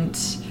 And,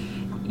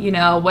 you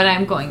know, when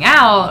I'm going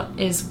out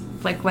is,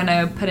 like, when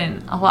I put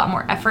in a lot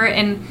more effort.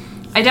 And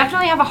I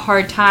definitely have a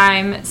hard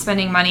time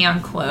spending money on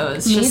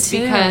clothes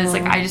because,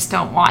 like, I just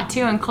don't want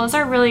to. And clothes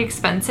are really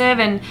expensive.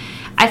 And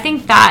I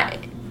think that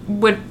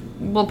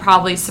will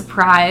probably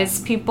surprise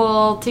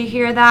people to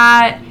hear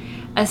that,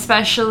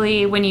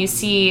 especially when you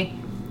see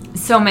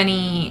so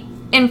many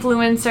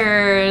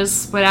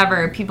influencers,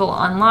 whatever, people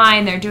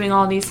online, they're doing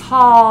all these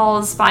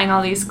hauls, buying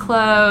all these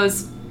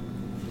clothes.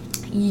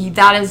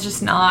 That is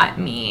just not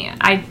me.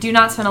 I do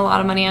not spend a lot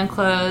of money on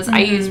clothes. I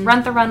use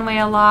Rent the Runway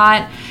a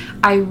lot.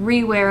 I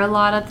rewear a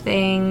lot of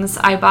things.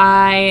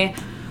 I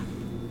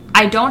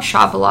don't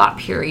shop a lot,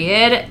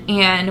 period.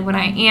 And when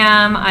I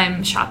am,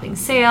 I'm shopping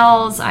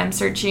sales. I'm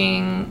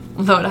searching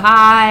low to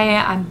high.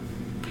 I'm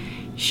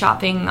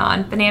shopping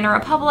on Banana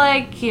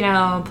Republic, you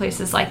know,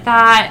 places like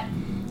that.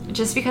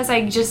 Just because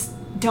I just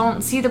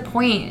don't see the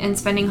point in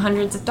spending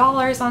hundreds of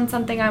dollars on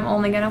something I'm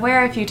only going to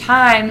wear a few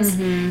times.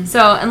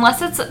 So unless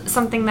it's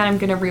something that I'm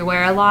going to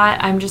rewear a lot,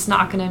 I'm just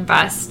not going to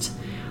invest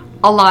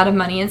a lot of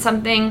money in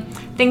something.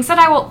 Things that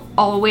I will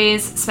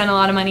always spend a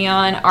lot of money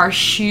on are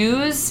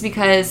shoes,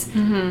 because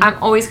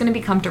I'm always going to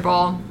be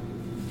comfortable.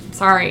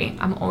 Sorry,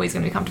 I'm always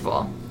going to be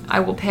comfortable.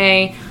 I will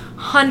pay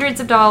hundreds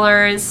of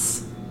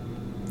dollars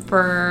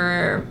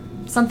for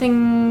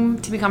something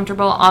to be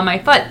comfortable on my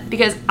foot,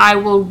 because I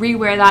will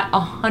rewear that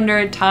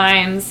 100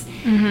 times.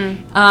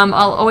 I'll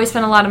always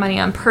spend a lot of money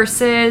on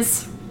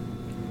purses,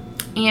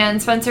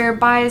 and Spencer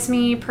buys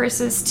me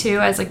purses too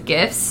as, like,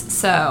 gifts.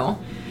 So,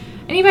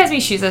 and he buys me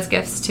shoes as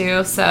gifts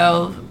too.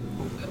 So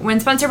when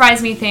Spencer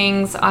buys me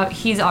things,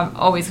 he's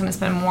always going to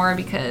spend more,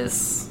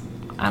 because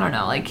I don't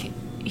know, like,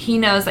 he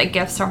knows that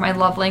gifts are my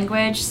love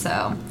language.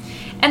 So,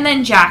 and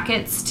then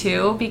jackets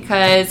too,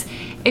 because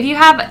if you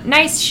have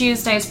nice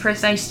shoes, nice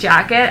purse, nice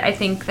jacket, I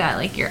think that,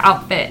 like, your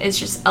outfit is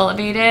just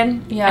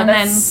elevated. Yeah, and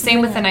then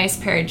same with a nice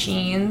pair of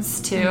jeans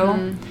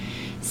too.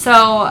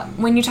 So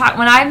when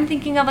I'm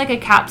thinking of, like, a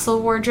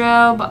capsule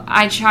wardrobe,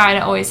 I try to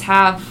always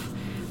have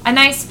a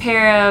nice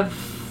pair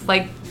of,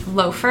 like,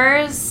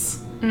 loafers.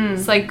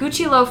 It's like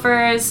Gucci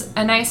loafers,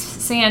 a nice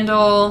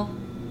sandal,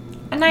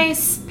 a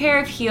nice pair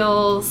of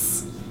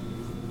heels,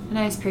 a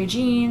nice pair of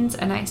jeans,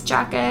 a nice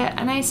jacket,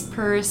 a nice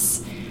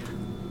purse,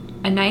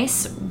 a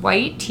nice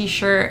white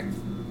t-shirt,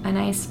 a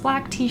nice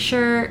black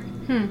t-shirt,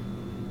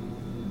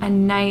 a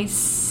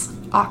nice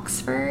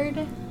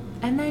Oxford,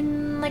 and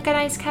then, like, a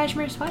nice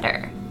cashmere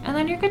sweater. And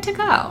then you're good to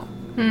go.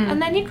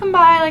 And then you can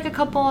buy, like, a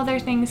couple other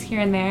things here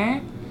and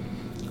there.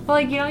 Well,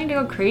 like, you don't need to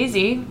go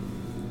crazy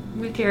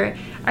with your...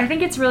 I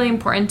think it's really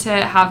important to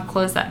have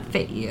clothes that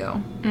fit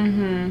you.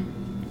 And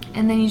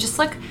then you just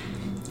look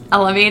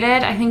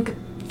elevated. I think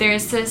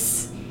there's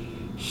this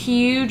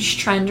huge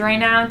trend right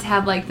now to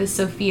have, like, the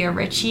Sophia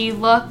Richie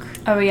look.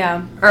 Oh,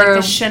 yeah. Or like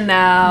the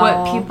Chanel.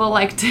 What people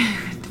like to...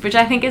 Which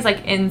I think is,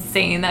 like,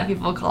 insane that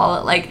people call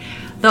it, like,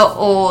 the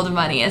old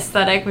money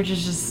aesthetic, which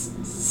is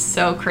just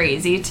so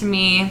crazy to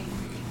me.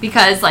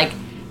 Because, like,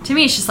 to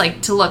me, it's just,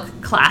 like, to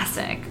look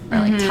classic or,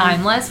 like,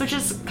 timeless, which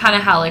is kind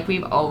of how, like,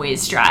 we've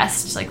always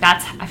dressed. Like,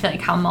 that's, I feel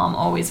like, how Mom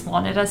always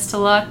wanted us to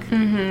look.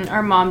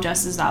 Our mom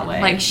dresses that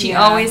way. Like, she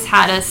always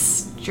had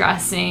us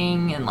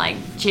dressing and,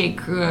 like, J.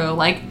 Crew.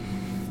 Like,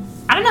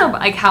 I don't know,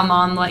 like, how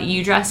Mom let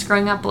you dress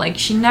growing up, but, like,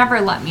 she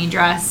never let me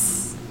dress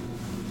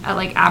at,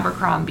 like,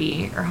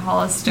 Abercrombie or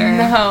Hollister.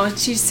 No,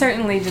 she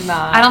certainly did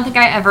not. I don't think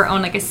I ever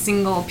owned, like, a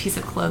single piece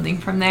of clothing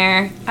from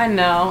there. I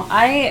know.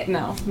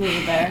 No,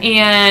 me either.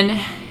 And,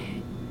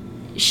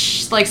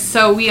 like,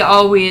 so we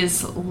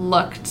always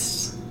looked,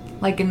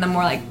 like, in the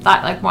more, like,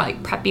 that, like, more,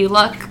 like, preppy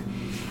look.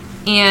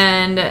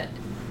 And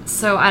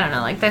so, I don't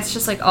know, like, that's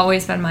just, like,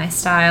 always been my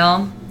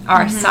style,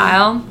 our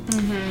style.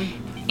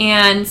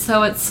 And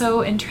so it's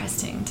so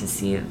interesting to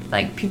see,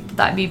 like,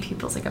 that be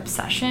people's, like,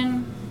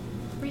 obsession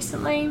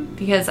recently,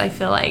 because I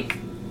feel like,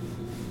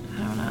 I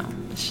don't know,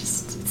 it's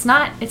just, it's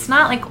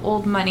not like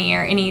old money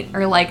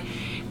or like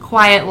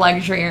quiet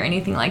luxury or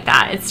anything like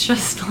that. It's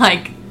just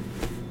like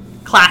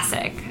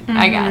classic,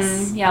 I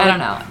guess. Yeah, I don't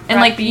know. And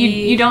like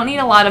you don't need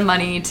a lot of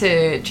money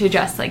to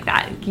dress like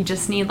that. You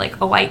just need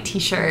like a white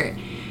t-shirt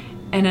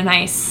and a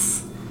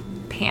nice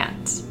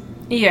pant.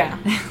 Yeah.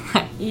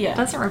 It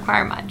doesn't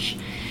require much,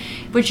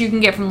 which you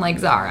can get from like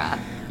Zara.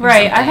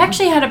 Right. I've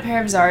actually had a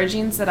pair of Zara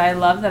jeans that I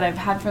love that I've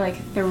had for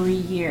like 3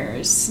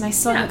 years, and I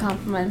still get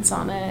compliments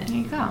on it. There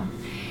you go.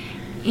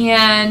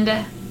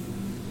 And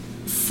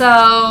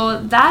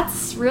so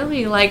that's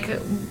really like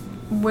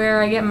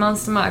where I get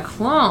most of my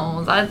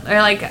clothes. I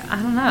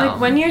don't know. Like,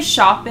 when you're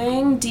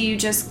shopping, do you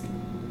just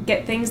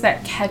get things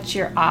that catch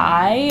your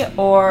eye,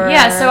 or?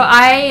 Yeah, so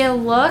I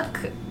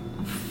look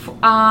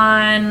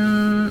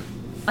on,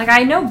 like,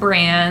 I know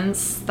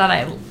brands that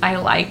I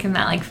like and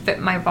that like fit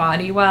my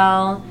body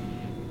well.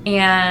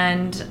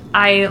 And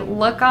I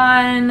look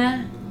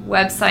on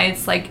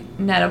websites like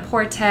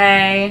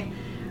Net-a-Porter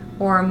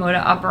or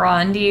Moda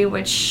Operandi,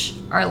 which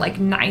are like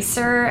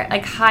nicer,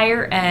 like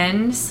higher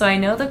end. So I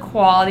know the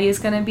quality is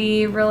going to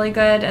be really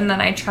good. And then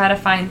I try to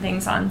find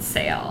things on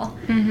sale.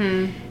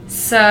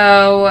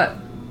 So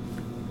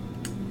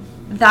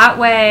that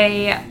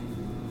way,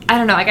 I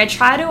don't know, like I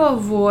try to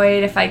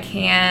avoid, if I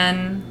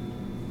can,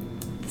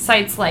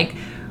 sites like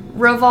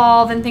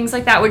Revolve and things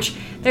like that, which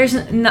there's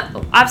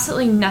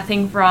absolutely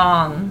nothing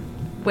wrong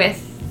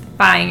with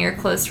buying your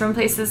clothes from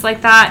places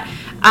like that,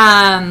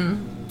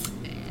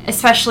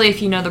 especially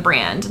if you know the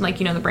brand and like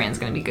you know the brand's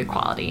going to be good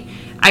quality.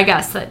 I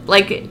guess that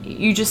like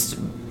I just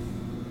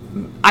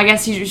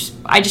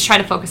try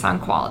to focus on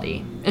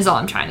quality is all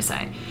I'm trying to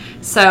say.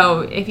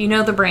 So if you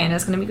know the brand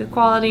is going to be good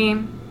quality,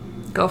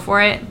 go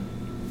for it.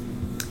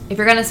 If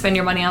you're going to spend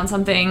your money on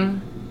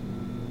something,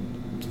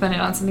 spend it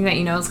on something that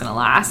you know is going to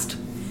last.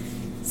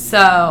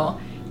 So,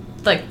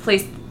 like,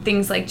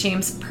 things like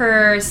James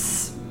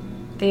Purse,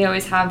 they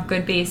always have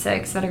good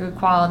basics that are good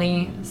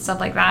quality, stuff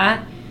like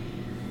that.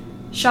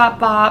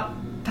 Shopbop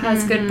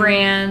has good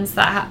brands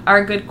that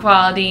are good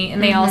quality,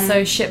 and they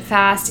also ship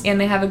fast, and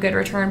they have a good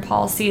return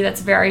policy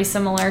that's very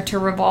similar to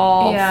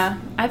Revolve. Yeah,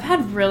 I've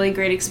had really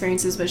great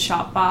experiences with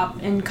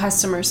Shopbop in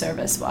customer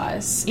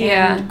service-wise.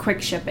 Yeah. And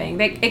quick shipping.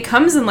 It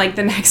comes in, like,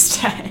 the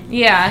next day.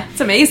 Yeah. It's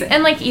amazing.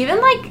 And, like,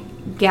 even, like,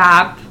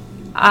 Gap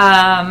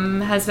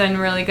has been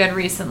really good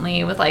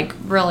recently with like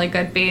really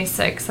good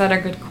basics that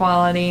are good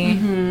quality.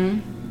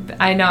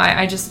 I know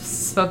I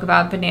just spoke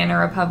about Banana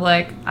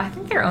Republic. I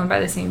think they're owned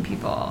by the same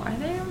people. Are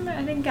they owned by,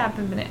 I think Gap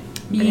and Banana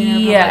Republic might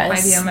be owned by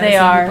the same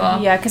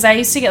people. Yeah, because I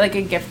used to get like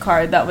a gift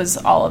card that was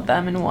all of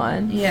them in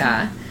one.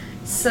 Yeah.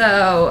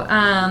 So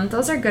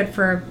those are good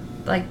for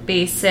like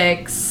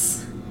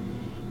basics.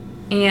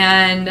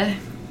 And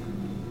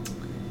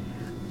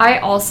I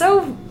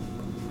also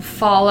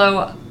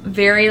follow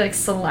very like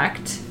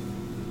select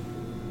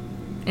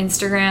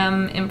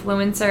Instagram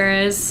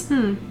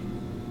influencers.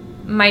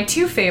 My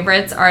 2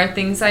 favorites are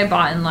things I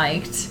bought and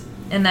liked,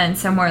 and then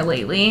somewhere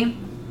lately,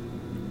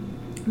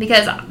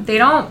 because they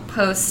don't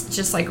post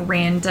just like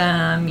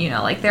random, you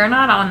know, like they're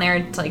not on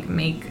there to like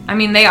make, I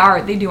mean they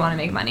do want to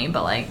make money,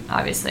 but like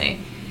obviously,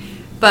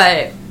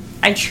 but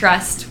I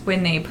trust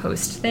when they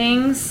post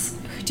things.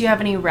 Do you have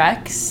any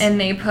recs? And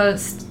they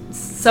post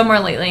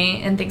somewhere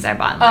lately and things I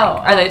bought and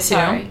liked. Are they 2?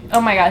 Sorry.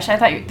 Oh my gosh, I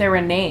thought there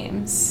were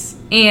names.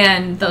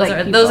 And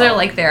those are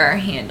like their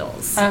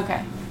handles.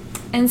 Okay.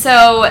 And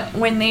so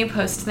when they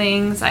post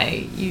things,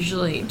 I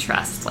usually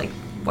trust like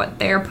what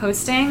they're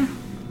posting.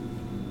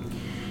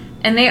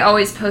 And they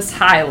always post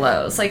high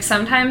lows. Like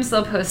sometimes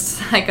they'll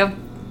post like a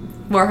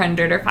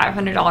 $400 or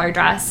 $500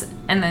 dress,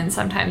 and then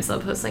sometimes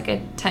they'll post like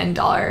a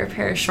 $10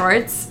 pair of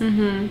shorts.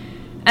 And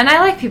I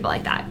like people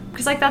like that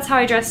because like that's how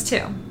I dress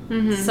too.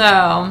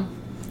 So.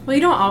 Well,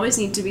 you don't always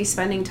need to be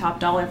spending top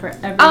dollar for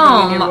everything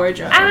in your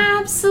wardrobe.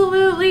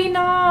 Absolutely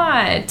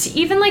not.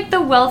 Even like the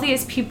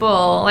wealthiest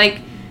people, like,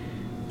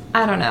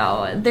 I don't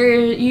know,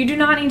 you do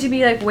not need to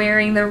be like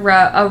wearing a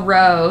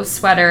row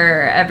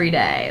sweater every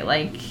day.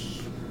 Like,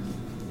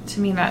 to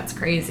me, that's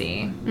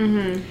crazy.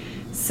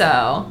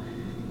 So,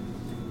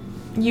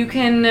 you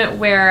can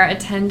wear a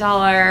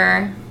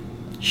 $10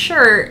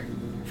 shirt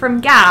from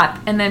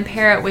Gap and then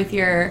pair it with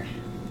your,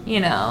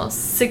 you know,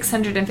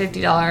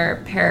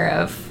 $650 pair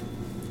of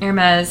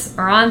Hermes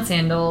Oran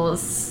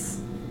sandals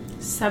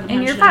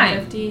And you're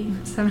fine.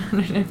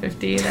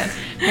 750. That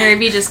Mary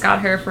B just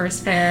got her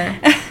first pair.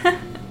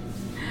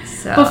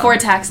 So, Before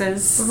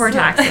taxes. Before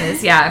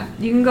taxes, yeah.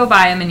 You can go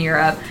buy them in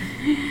Europe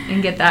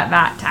and get that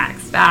VAT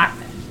tax back.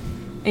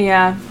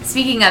 Yeah.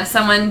 Speaking of,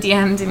 someone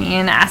DM'd me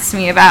and asked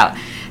me about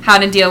how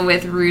to deal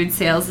with rude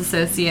sales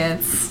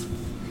associates.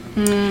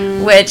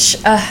 Which,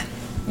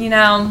 you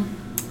know,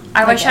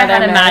 I wish I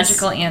had a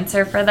magical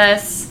answer for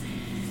this.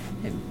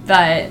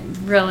 But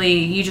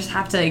really, you just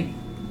have to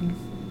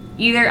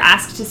either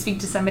ask to speak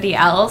to somebody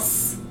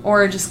else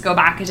or just go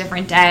back a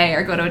different day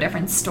or go to a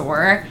different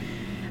store.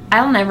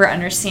 I'll never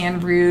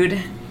understand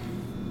rude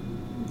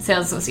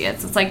sales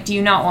associates. It's like, do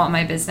you not want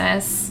my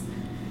business?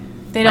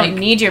 They don't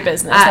need your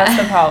business.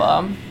 That's the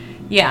problem.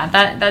 Yeah,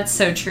 that's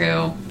so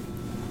true.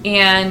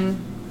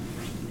 And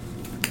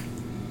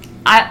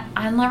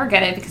I'll never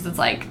get it because it's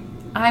like,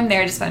 I'm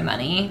there to spend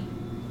money.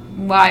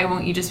 Why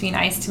won't you just be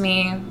nice to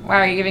me? Why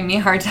are you giving me a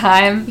hard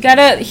time?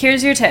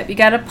 Here's your tip. You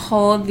gotta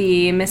pull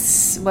the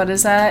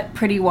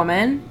Pretty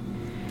Woman.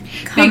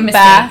 Come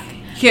back.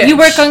 Huge. You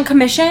work on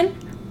commission?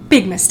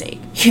 Big mistake.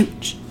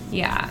 Huge.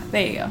 Yeah.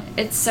 There you go.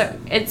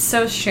 It's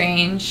so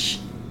strange.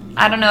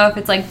 I don't know if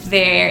it's like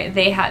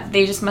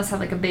they just must have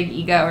like a big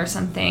ego or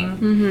something.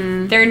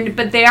 Mm-hmm.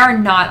 But they are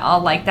not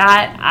all like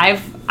that.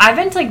 I've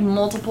been to like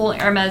multiple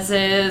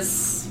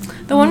Hermeses.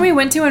 The one we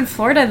went to in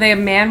Florida, the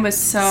man was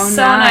so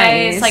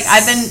nice. Like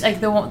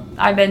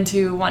I've been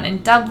to one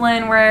in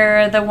Dublin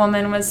where the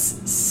woman was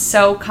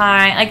so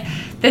kind. Like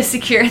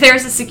there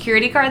was a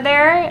security guard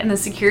there, and the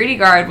security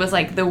guard was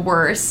like the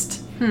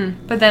worst.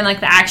 But then like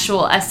the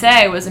actual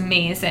SA was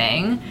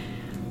amazing.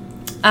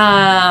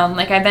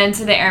 Like I've been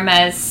to the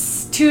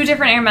Hermes, 2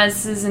 different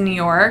Hermeses in New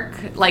York.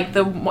 Like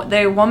the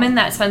woman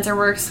that Spencer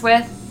works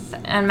with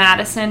and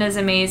Madison is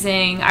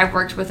amazing. I've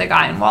worked with a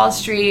guy in Wall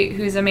Street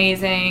who's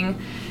amazing.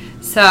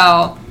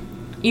 So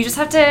you just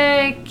have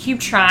to keep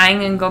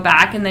trying and go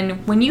back. And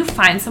then when you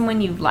find someone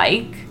you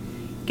like,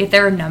 get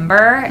their number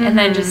and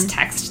then just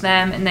text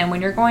them. And then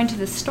when you're going to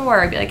the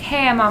store, be like,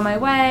 hey, I'm on my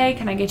way.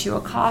 Can I get you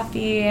a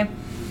coffee?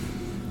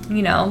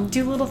 You know,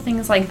 do little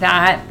things like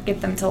that.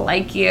 Get them to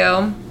like you.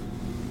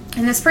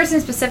 And this person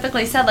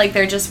specifically said, like,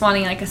 they're just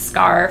wanting, like, a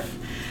scarf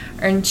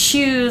or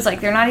shoes. Like,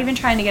 they're not even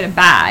trying to get a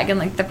bag. And,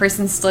 like, the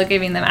person's still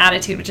giving them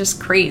attitude, which is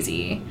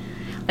crazy.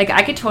 Like,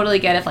 I could totally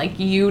get if, like,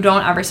 you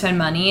don't ever spend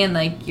money and,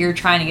 like, you're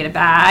trying to get a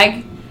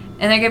bag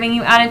and they're giving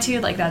you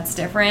attitude. Like, that's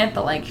different.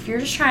 But, like, if you're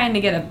just trying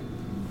to get a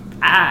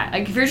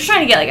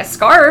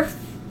scarf,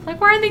 like,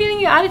 why are they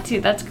giving you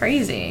attitude? That's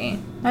crazy.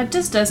 That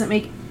just doesn't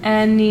make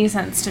any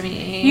sense to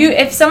me.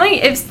 If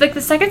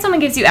the second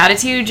someone gives you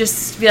attitude,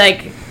 just be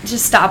like,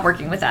 just stop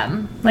working with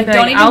them. Like,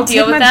 don't even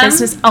deal with them.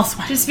 Business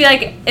elsewhere. Just be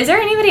like, is there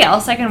anybody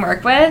else I can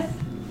work with?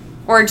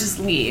 Or just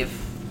leave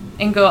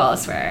and go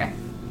elsewhere.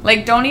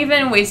 Like, don't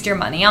even waste your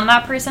money on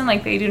that person.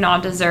 Like, they do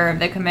not deserve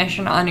the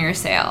commission on your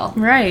sale.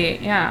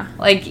 Right, yeah.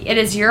 Like, it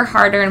is your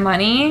hard-earned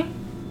money.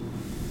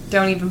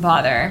 Don't even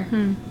bother.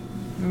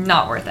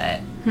 Not worth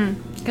it.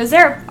 Because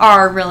there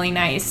are really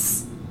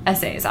nice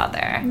SAs out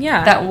there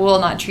that will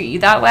not treat you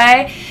that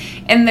way,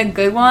 and the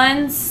good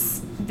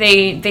ones,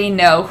 they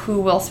know who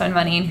will spend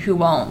money and who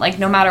won't. Like,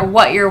 no matter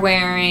what you're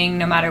wearing,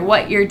 no matter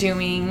what you're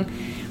doing,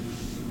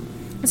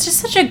 it's just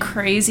such a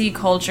crazy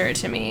culture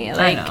to me.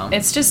 Like, I know.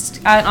 It's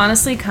just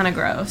honestly kind of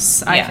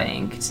gross. I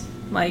think,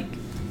 like,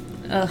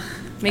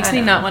 makes me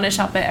not want to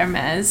shop at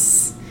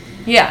Hermes.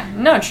 Yeah,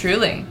 no,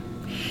 truly.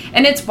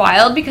 And it's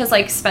wild because,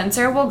 like,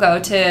 Spencer will go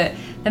to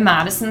the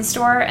Madison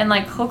store and,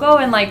 like, he'll go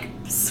in, like,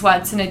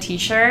 sweats and a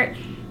t-shirt,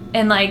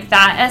 and, like,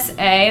 that SA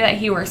that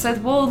he works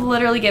with will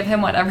literally give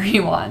him whatever he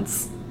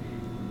wants.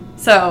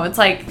 So it's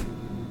like,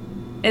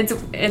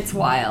 it's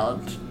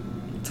wild.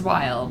 It's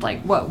wild,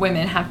 like, what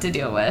women have to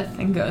deal with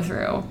and go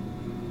through.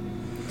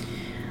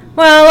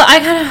 Well, I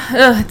kind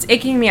of it's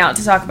aching me out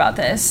to talk about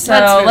this.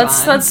 So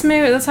let's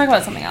talk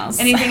about something else.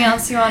 Anything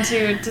else you want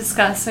to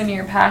discuss in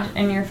your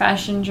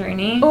fashion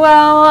journey?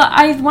 Well,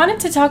 I wanted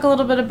to talk a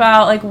little bit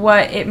about, like,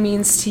 what it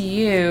means to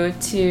you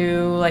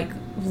to, like,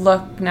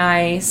 look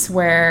nice,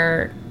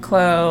 wear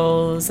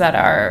clothes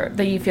that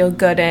you feel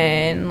good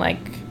in.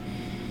 Like,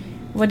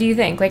 what do you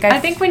think? Like, I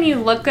think when you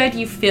look good,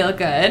 you feel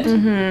good.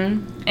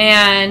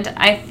 And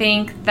I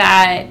think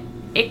that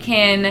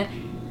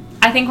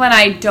I think when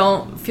I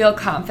don't feel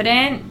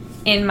confident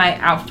in my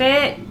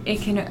outfit,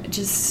 it can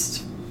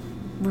just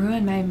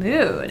ruin my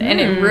mood. And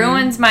it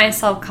ruins my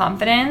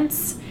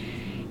self-confidence.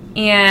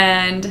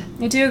 And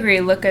I do agree,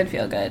 look good,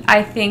 feel good.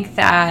 I think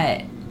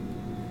that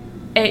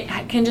it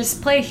can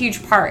just play a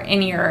huge part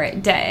in your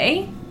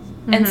day.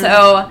 And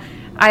so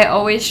I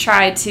always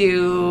try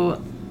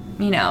to,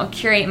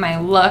 curate my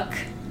look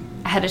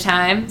ahead of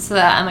time so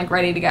that I'm, like,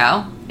 ready to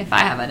go if I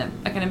have an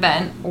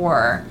event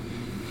or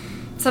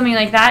something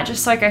like that,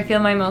 just so, like, I feel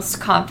my most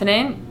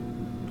confident.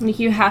 Like,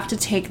 you have to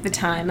take the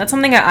time. That's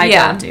something that I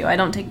don't do. I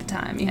don't take the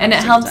time. And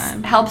it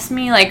helps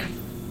me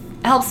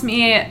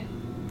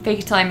fake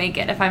it till I make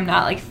it. If I'm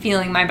not, like,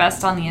 feeling my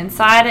best on the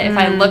inside, if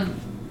I look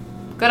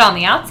good on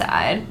the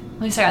outside,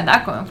 at least I got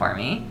that going for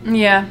me.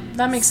 Yeah,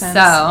 that makes sense.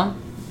 So,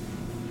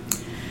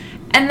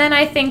 And then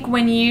I think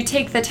when you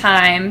take the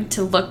time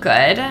to look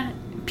good,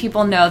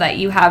 people know that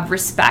you have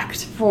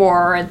respect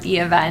for the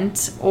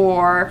event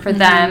or for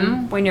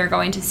them when you're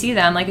going to see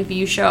them. Like, if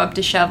you show up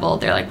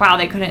disheveled, they're like, wow,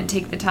 they couldn't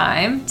take the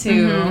time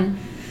to,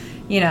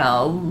 you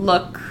know,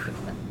 look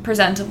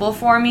presentable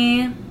for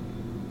me.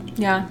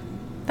 Yeah,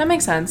 that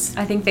makes sense.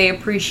 I think they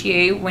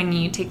appreciate when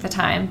you take the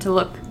time to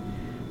look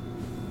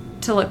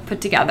put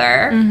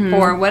together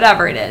for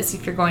whatever it is.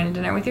 If you're going to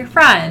dinner with your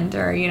friend,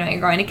 or, you know, you're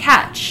going to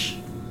catch,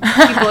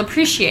 people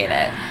appreciate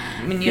it.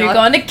 When you're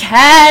going to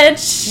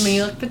catch. When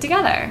you look put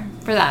together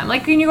for them.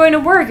 Like, when you're going to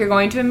work, you're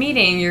going to a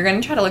meeting, you're going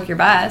to try to look your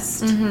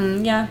best.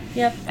 Yeah,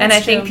 yep. And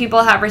I think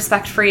people have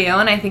respect for you,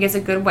 and I think it's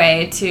a good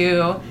way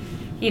to,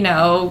 you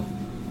know,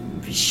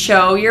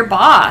 show your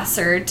boss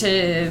or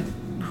to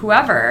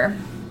whoever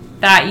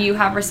that you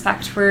have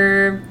respect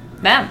for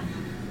them.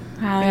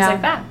 Wow, Things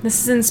like that. This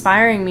is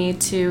inspiring me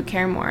to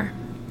care more.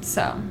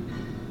 So,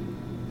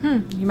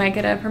 you might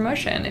get a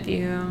promotion if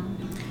you...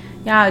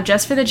 Yeah,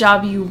 just for the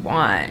job you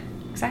want.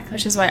 Exactly.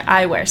 Which is why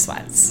I wear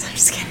sweats. I'm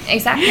just kidding.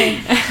 Exactly.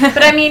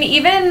 But I mean,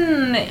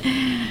 even...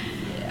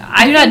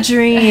 I do not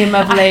dream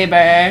of labor.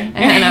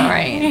 I know,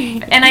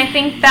 right? And I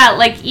think that,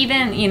 like,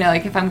 even, you know,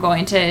 like, if I'm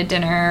going to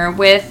dinner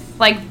with,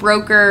 like,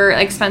 broker,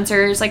 like,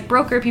 Spencer's, like,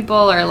 broker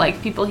people or,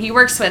 like, people he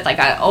works with, like,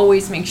 I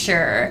always make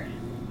sure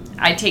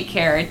I take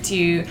care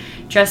to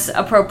dress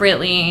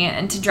appropriately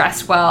and to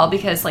dress well,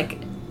 because, like,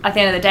 at the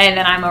end of the day,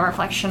 then I'm a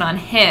reflection on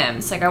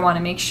him. So, like, I want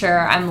to make sure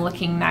I'm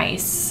looking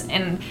nice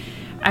and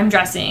I'm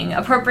dressing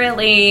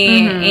appropriately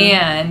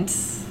and,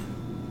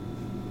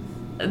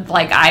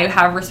 like, I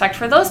have respect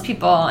for those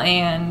people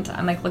and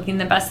I'm, like, looking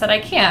the best that I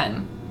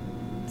can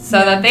so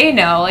that they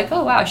know, like,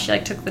 oh, wow, she,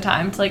 like, took the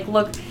time to, like,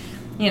 look,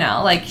 you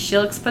know, like, she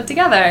looks put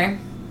together.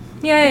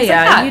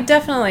 Yeah, like you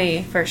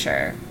definitely, for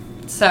sure.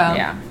 So.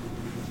 Yeah.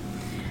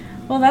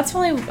 Well, that's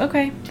really,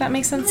 okay, that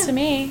makes sense to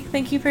me.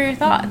 Thank you for your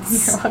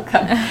thoughts. You're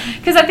welcome.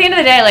 Because at the end of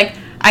the day, like,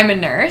 I'm a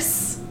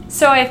nurse,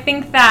 so I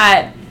think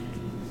that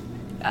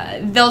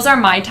those are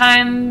my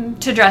time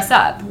to dress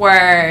up.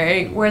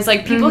 Whereas,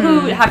 like, people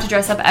who have to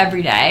dress up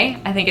every day,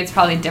 I think it's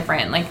probably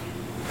different. Like,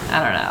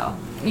 I don't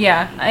know.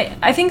 Yeah,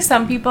 I think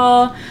some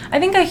people, I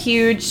think a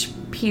huge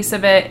piece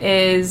of it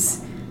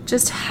is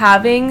just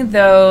having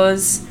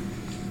those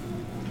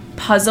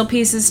puzzle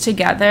pieces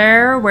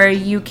together where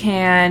you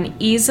can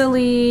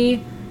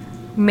easily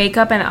make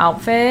up an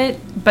outfit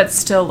but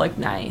still look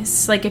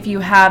nice. Like, if you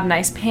have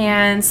nice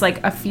pants,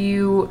 like a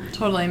few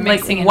totally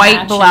like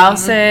white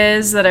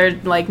blouses that are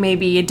like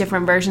maybe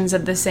different versions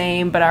of the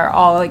same but are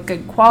all like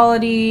good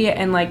quality,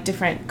 and like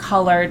different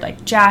colored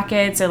like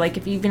jackets, or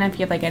like even if you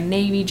have like a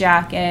navy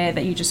jacket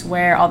that you just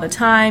wear all the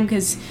time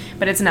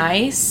but it's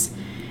nice,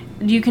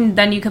 you can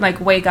like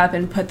wake up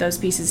and put those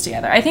pieces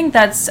together. I think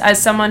that's,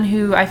 as someone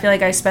who I feel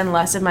like I spend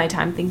less of my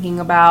time thinking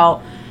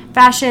about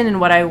fashion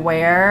and what I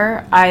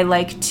wear, I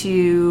like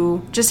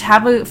to just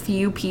have a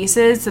few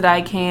pieces that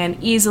I can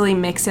easily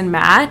mix and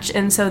match,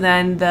 and so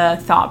then the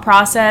thought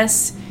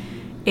process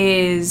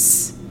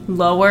is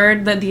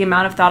lowered, the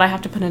amount of thought I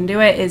have to put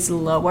into it is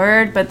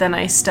lowered, but then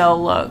I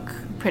still look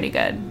pretty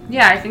good.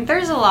 Yeah, I think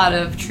there's a lot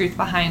of truth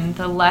behind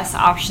the less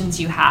options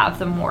you have,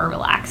 the more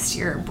relaxed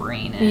your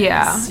brain is.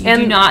 Yeah. You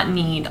do not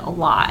need a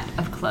lot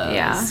of clothes.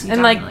 Yeah. You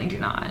and definitely like, do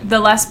not.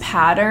 The less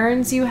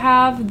patterns you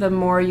have, the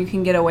more you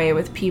can get away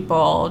with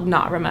people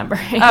not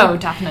remembering. Oh,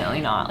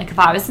 definitely not. Like, if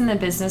I was in the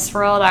business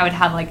world, I would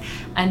have, like,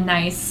 a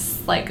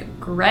nice, like,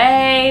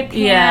 gray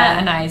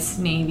pant, a nice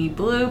navy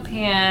blue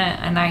pant,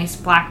 a nice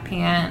black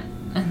pant,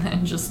 and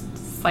then just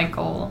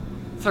cycle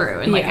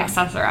through and like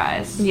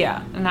accessorize.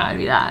 Yeah. And that would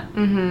be that.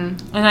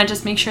 And I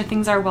just make sure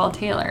things are well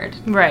tailored.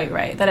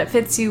 Right. That it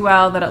fits you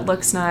well, that it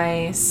looks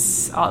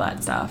nice, all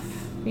that stuff.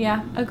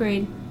 Yeah,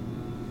 agreed.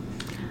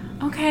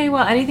 Okay,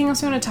 well, anything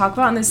else you want to talk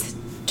about on this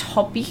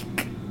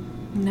topic?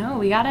 No,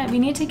 we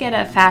need to get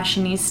a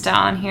fashionista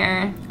on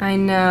here. I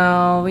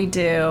know, we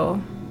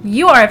do.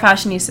 You are a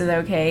fashionista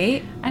though,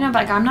 Kate. I know,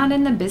 but like, I'm not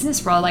in the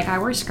business world. Like, I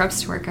wear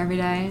scrubs to work every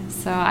day,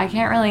 so I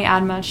can't really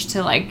add much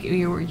to like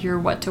your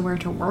what to wear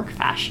to work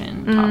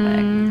fashion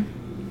topic.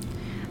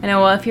 I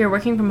know. Well, if you're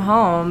working from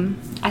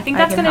home, I think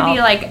that's gonna be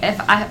like, if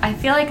I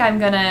feel like I'm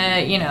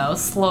gonna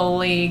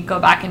slowly go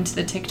back into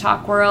the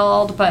TikTok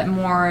world, but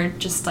more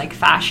just like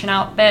fashion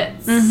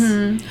outfits.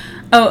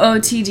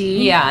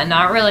 OOTD. Yeah,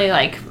 not really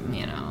like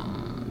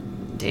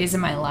days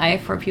in my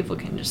life where people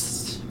can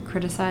just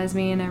criticize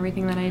me and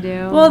everything that I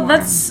do. Well,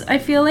 I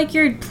feel like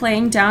you're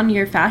playing down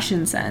your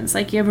fashion sense.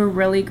 Like, you have a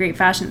really great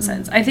fashion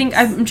sense. I think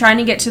I'm trying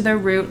to get to the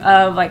root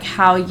of like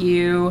how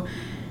you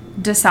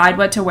decide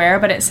what to wear,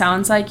 but it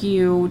sounds like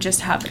you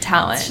just have a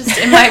talent. It's just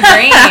in my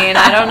brain.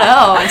 I don't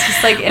know. It's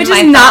just like in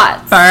my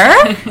thoughts.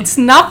 Fair. It's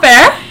not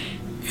fair.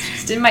 It's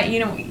just in my,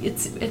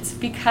 it's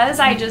because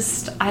I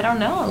don't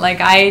know.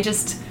 Like, I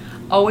just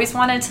always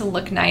wanted to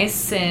look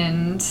nice,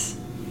 and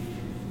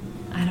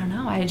I don't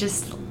know. I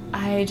just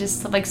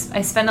like,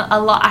 I spend a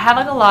lot, I have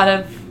like a lot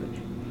of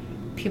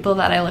people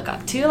that I look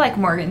up to, like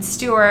Morgan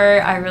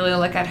Stewart. I really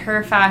look at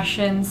her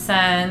fashion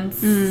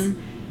sense. Do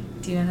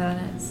you know who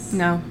that is?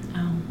 No.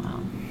 Oh, wow.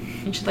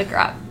 You should look her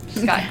up.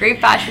 She's got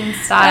great fashion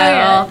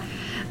style.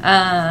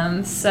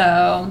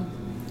 So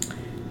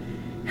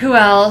who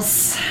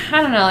else?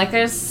 I don't know. Like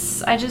I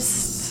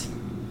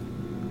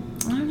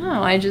don't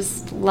know. I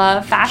just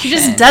love fashion. She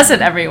just does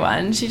it,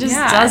 everyone. She just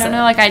does it. I don't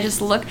know. Like I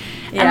just look,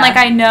 and like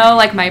I know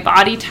like my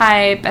body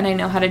type, and I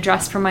know how to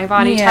dress for my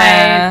body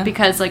type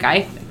because like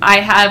I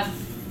have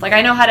like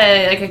I know how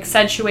to like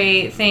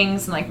accentuate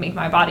things and like make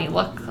my body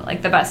look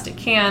like the best it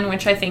can,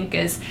 which I think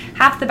is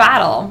half the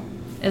battle.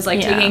 Is like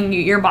taking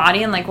your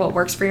body and like what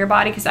works for your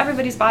body because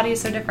everybody's body is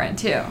so different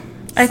too.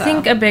 I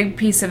think a big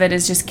piece of it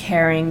is just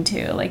caring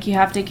too. Like you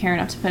have to care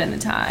enough to put in the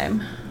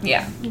time.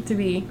 Yeah. To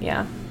be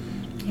Yeah.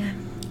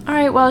 All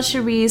right, well,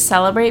 should we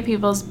celebrate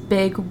people's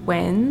big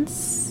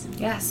wins?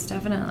 Yes,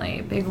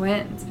 definitely. Big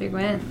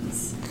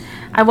wins.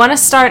 I want to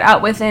start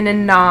out with an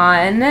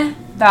anon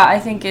that I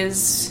think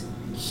is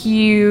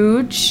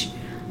huge.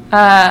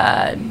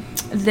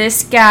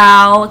 This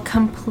gal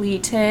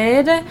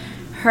completed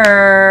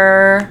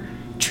her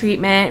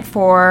treatment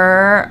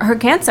for her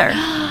cancer.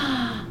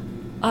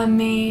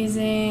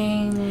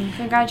 Amazing.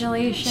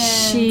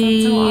 Congratulations.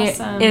 She That's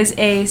so awesome. is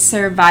a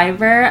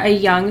survivor, a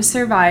young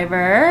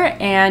survivor,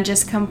 and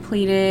just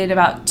completed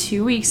about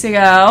 2 weeks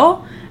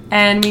ago,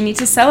 and we need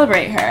to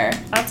celebrate her.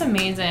 That's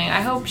amazing. I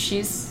hope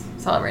she's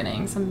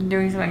celebrating,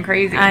 doing something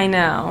crazy. I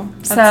know.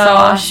 That's so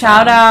awesome.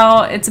 Shout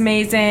out. It's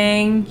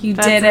amazing. You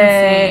did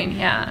it. Insane.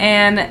 Yeah.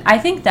 And I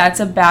think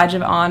that's a badge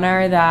of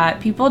honor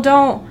that people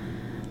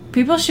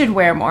should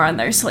wear more on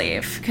their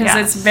sleeve because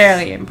it's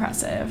very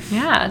impressive.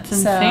 Yeah, it's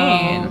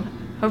insane.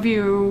 Hope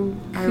you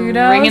are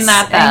kudos ringing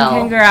that bell.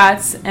 And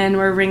congrats, and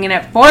we're ringing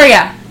it for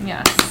you.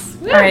 Yes.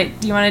 Woo. All right,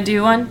 do you want to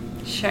do one?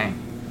 Sure.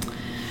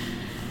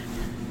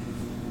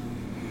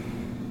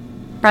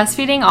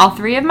 Breastfeeding all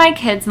 3 of my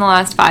kids in the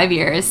last 5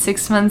 years,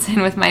 6 months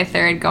in with my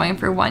third going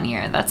for 1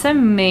 year. That's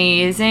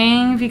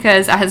amazing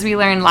because as we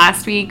learned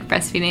last week,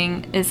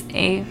 breastfeeding is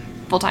a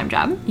full-time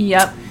job.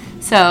 Yep.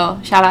 So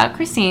shout out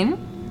Christine.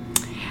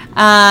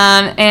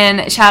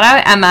 And shout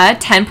out Emma,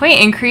 10-point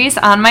increase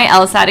on my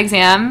LSAT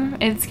exam.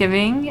 It's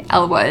giving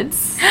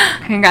Elwoods.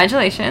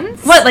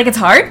 Congratulations. What, like it's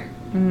hard?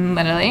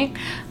 Literally.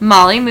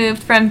 Molly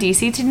moved from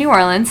DC to New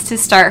Orleans to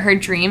start her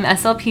dream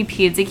SLP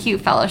Peds Acute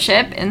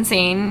Fellowship.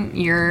 Insane.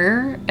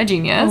 You're a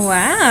genius.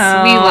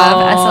 Wow. We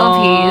love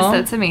SLPs.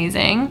 That's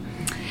amazing.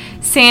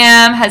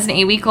 Sam has an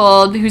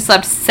 8-week-old who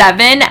slept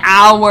 7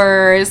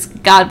 hours.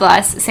 God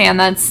bless. Sam,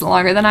 that's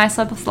longer than I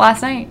slept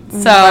last night.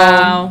 So,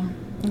 wow.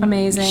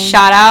 Amazing.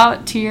 Shout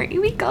out to your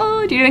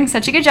 8-week-old. You're doing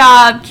such a good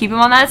job. Keep him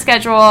on that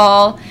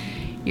schedule.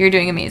 You're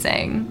doing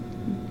amazing.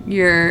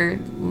 You're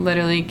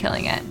literally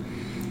killing it.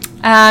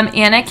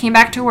 Anna came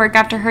back to work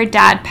after her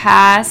dad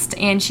passed,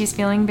 and she's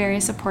feeling very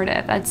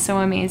supportive. That's so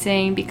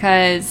amazing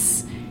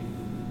because,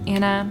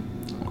 Anna,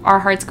 our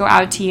hearts go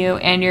out to you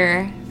and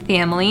your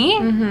family.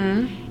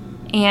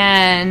 Mm-hmm.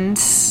 And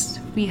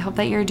we hope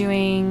that you're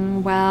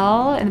doing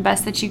well and the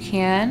best that you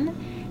can.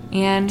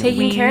 And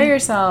taking care of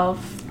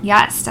yourself.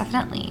 Yes,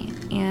 definitely.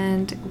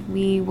 And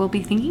we will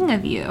be thinking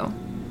of you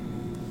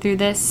through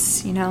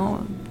this,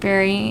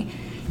 very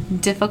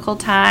difficult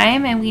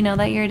time. And we know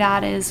that your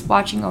dad is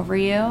watching over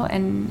you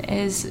and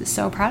is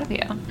so proud of you.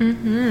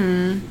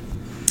 Mm-hmm.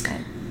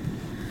 Okay.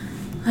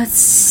 Let's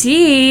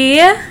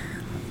see.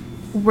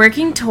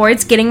 Working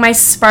towards getting my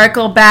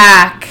sparkle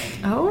back.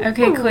 Oh.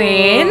 Okay,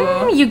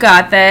 Queen. You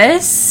got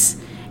this.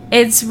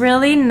 It's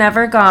really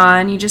never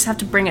gone. You just have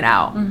to bring it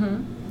out.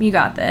 Mm-hmm. You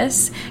got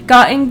this.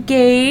 Got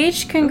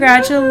engaged.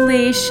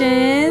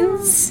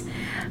 Congratulations.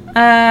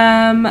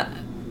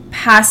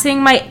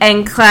 Passing my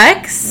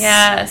NCLEX.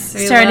 Yes.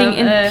 Starting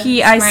in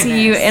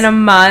PICU in a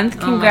month.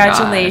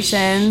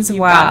 Congratulations. Oh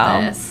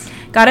wow.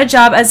 Got a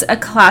job as a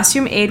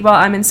classroom aide while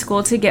I'm in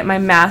school to get my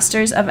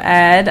master's of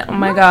ed. Oh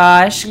my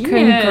gosh. Yes.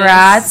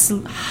 Congrats.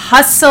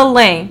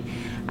 Hustling.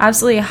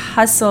 Absolutely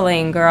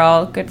hustling,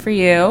 girl. Good for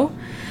you.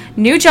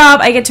 New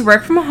job, I get to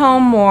work from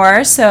home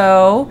more,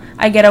 so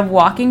I get a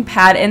walking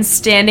pad and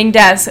standing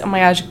desk. Oh my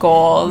gosh,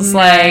 goals. Nice.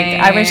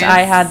 Like, I wish I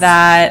had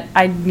that.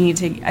 I need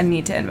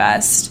to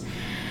invest.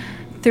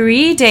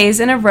 3 days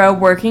in a row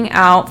working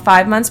out,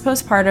 5 months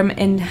postpartum,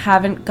 and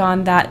haven't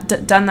done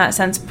that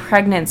since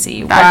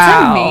pregnancy.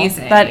 That's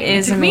amazing. That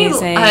is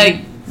amazing. It took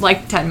me,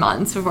 like 10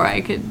 months before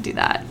I could do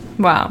that.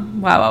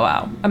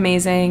 Wow.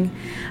 Amazing.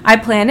 I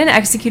planned and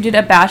executed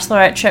a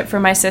bachelorette trip for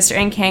my sister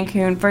in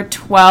Cancun for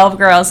 12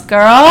 girls.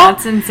 Girl.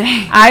 That's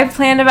insane. I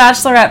planned a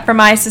bachelorette for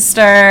my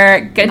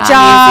sister. Good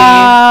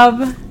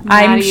job.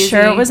 I'm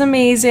sure it was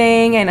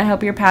amazing, and I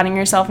hope you're patting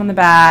yourself on the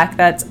back.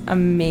 That's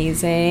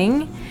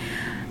amazing.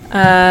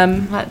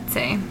 Let's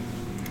see.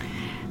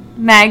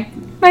 Meg,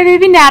 my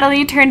baby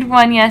Natalie turned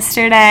 1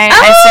 yesterday. Oh!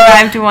 I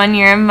survived 1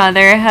 year of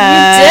motherhood. You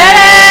did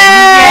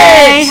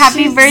it! Yay!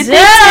 Happy birthday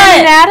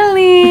to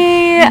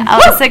Natalie!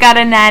 Elsa got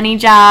a nanny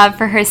job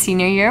for her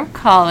senior year of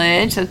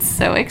college. That's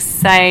so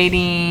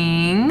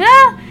exciting.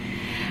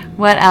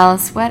 What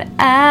else?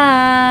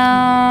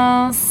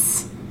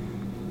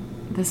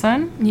 This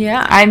one?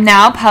 Yeah. I'm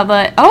now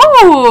public.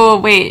 Oh,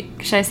 wait.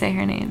 Should I say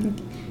her name?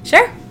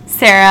 Sure.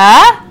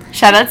 Sarah.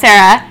 Shout out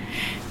Sarah.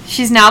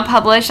 She's now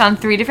published on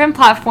 3 different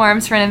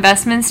platforms for an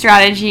investment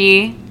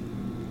strategy.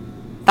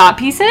 Thought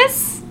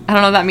pieces? I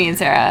don't know what that means,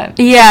 Sarah.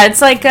 Yeah,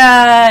 it's like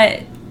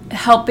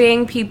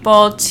helping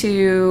people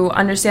to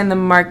understand the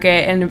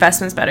market and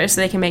investments better so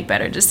they can make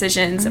better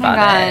decisions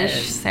about it.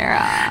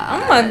 Sarah.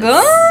 Oh my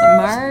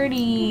gosh.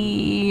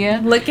 Smarty.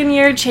 Look in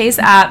your Chase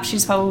app.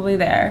 She's probably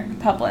there.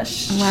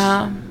 Published.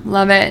 Wow.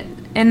 Love it.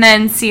 And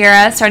then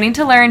Sierra starting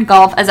to learn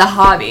golf as a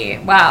hobby.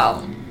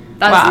 Wow.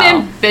 That's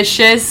an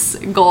ambitious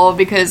goal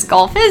because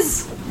golf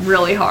is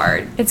really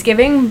hard. It's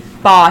giving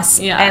boss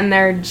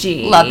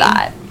energy. Love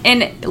that.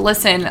 And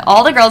listen,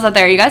 all the girls out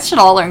there, you guys should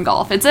all learn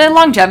golf. It's a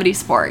longevity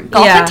sport.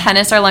 Golf and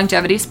tennis are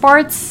longevity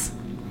sports.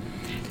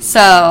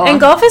 And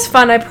golf is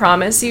fun, I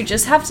promise. You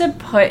just have to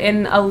put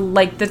in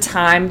the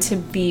time to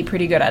be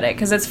pretty good at it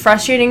because it's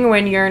frustrating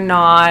when you're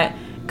not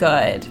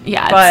good.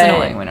 Yeah, it's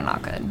annoying when you're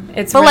not good.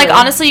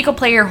 Honestly, you could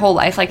play your whole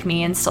life like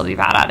me and still be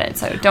bad at it.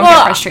 So don't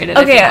get frustrated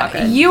if you're not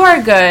good. You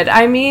are good.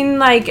 I mean,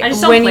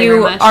 when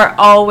you are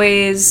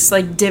always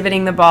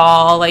divoting the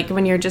ball,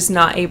 when you're just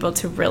not able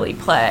to really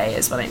play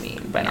is what I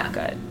mean by not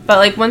good.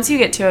 But once you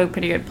get to a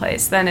pretty good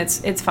place, then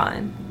it's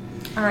fun.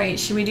 All right,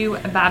 should we do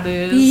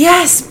baboos?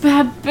 Yes,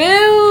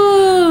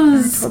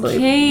 baboos. Totally.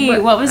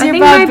 Kate, what was your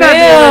baboo? I think my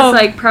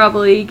baboo was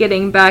probably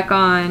getting back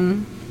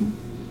on.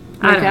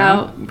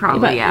 Workout?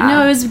 Probably, yeah.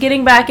 No, it was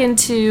getting back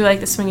into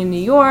the swing in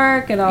New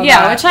York and all that.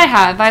 Yeah, which I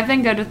have. I've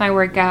been good with my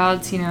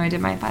workouts. I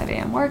did my 5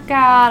 a.m.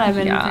 workout. I've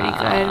been pretty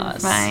good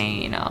with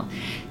my,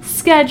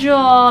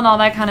 schedule and all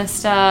that kind of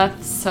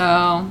stuff. So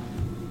I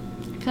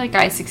feel like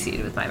I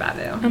succeeded with my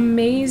babu.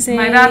 Amazing.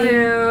 My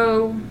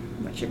babu.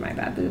 What should my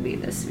babu be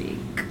this week?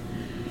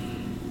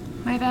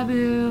 My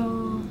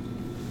babu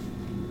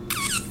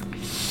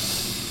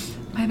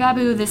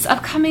this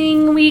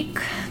upcoming week.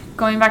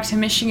 Going back to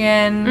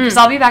Michigan, because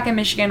I'll be back in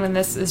Michigan when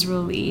this is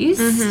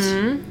released.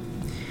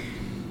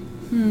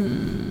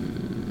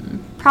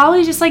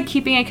 Probably just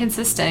keeping it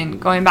consistent,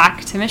 going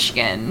back to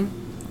Michigan.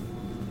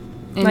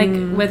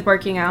 With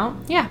working out?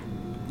 Yeah.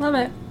 Love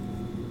it.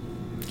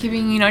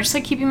 Keeping,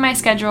 keeping my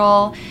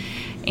schedule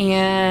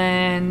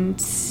and,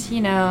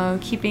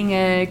 keeping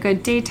a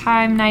good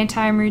daytime,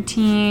 nighttime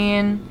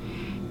routine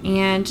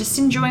and just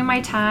enjoying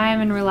my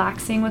time and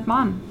relaxing with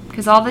Mom.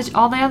 Because all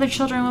the other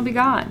children will be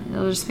gone.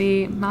 It'll just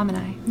be Mom and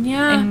I.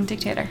 Yeah. And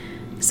Dictator.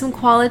 Some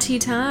quality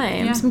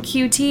time. Yeah. Some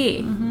QT.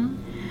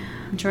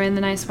 Enjoying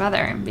the nice weather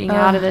and being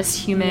out of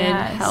this humid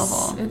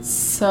hellhole. It's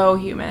so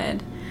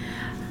humid.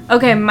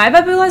 Okay, my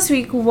babu last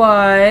week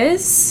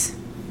was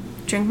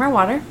drink more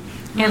water.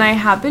 And I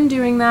have been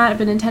doing that. I've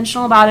been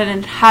intentional about it,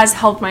 and it has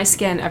helped my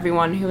skin,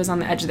 everyone who was on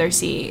the edge of their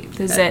seat.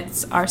 The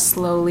zits are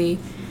slowly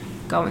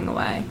going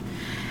away.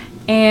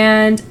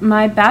 And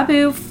my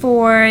babu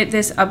for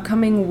this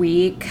upcoming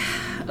week,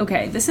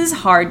 okay, this is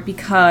hard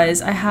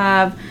because I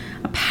have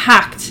a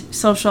packed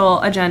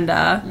social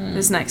agenda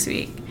this next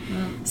week.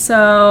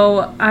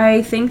 So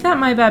I think that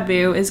my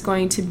babu is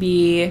going to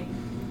be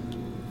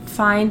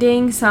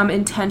finding some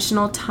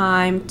intentional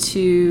time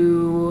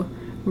to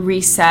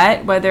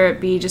reset, whether it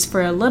be just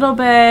for a little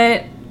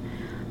bit.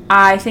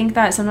 I think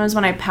that sometimes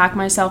when I pack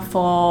myself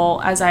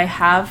full, as I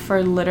have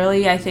for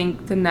literally, I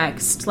think the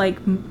next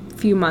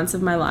few months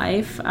of my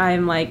life,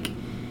 I'm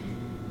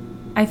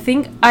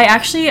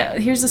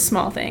here's a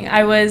small thing.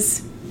 I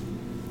was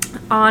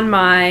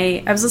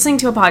listening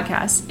to a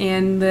podcast,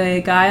 and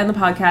the guy on the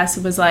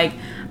podcast was like,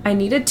 I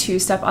need a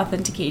 2-step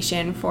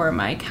authentication for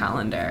my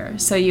calendar.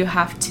 So you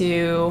have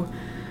to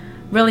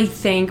really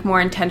think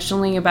more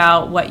intentionally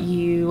about what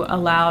you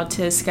allow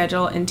to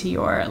schedule into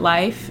your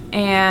life.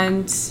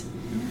 And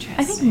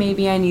I think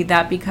maybe I need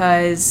that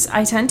because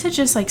I tend to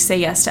just say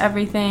yes to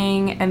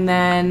everything, and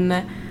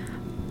then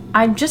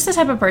I'm just the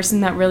type of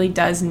person that really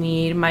does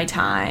need my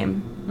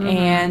time.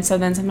 And so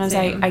then sometimes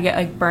I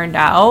get burned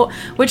out,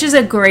 which is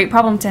a great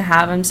problem to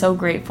have. I'm so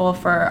grateful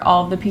for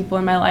all of the people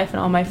in my life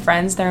and all my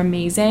friends. They're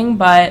amazing,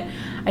 but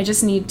I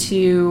just need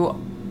to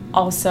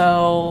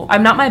also,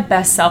 I'm not my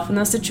best self in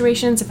those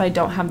situations if I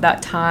don't have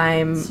that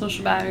time,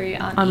 social battery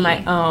on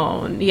my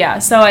own. Yeah,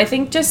 so I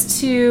think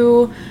just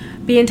to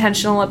be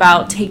intentional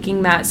about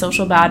taking that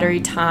social battery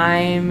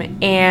time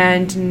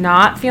and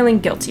not feeling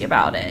guilty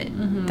about it.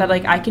 That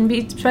I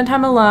can spend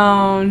time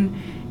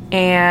alone,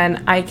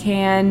 and I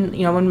can,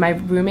 when my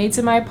roommate's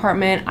in my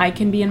apartment, I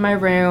can be in my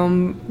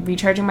room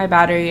recharging my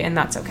battery, and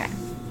that's okay.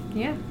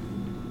 Yeah.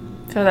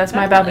 So that's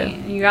my babu.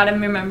 You gotta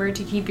remember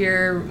to keep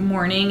your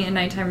morning and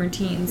nighttime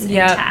routines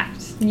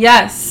intact.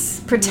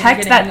 Yes.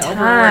 Protect that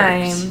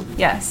time.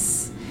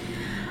 Yes.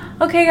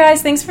 Okay,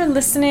 guys. Thanks for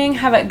listening.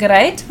 Have a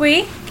great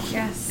week.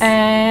 Yes.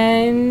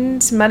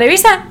 And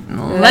Marisa,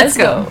 let's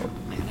go.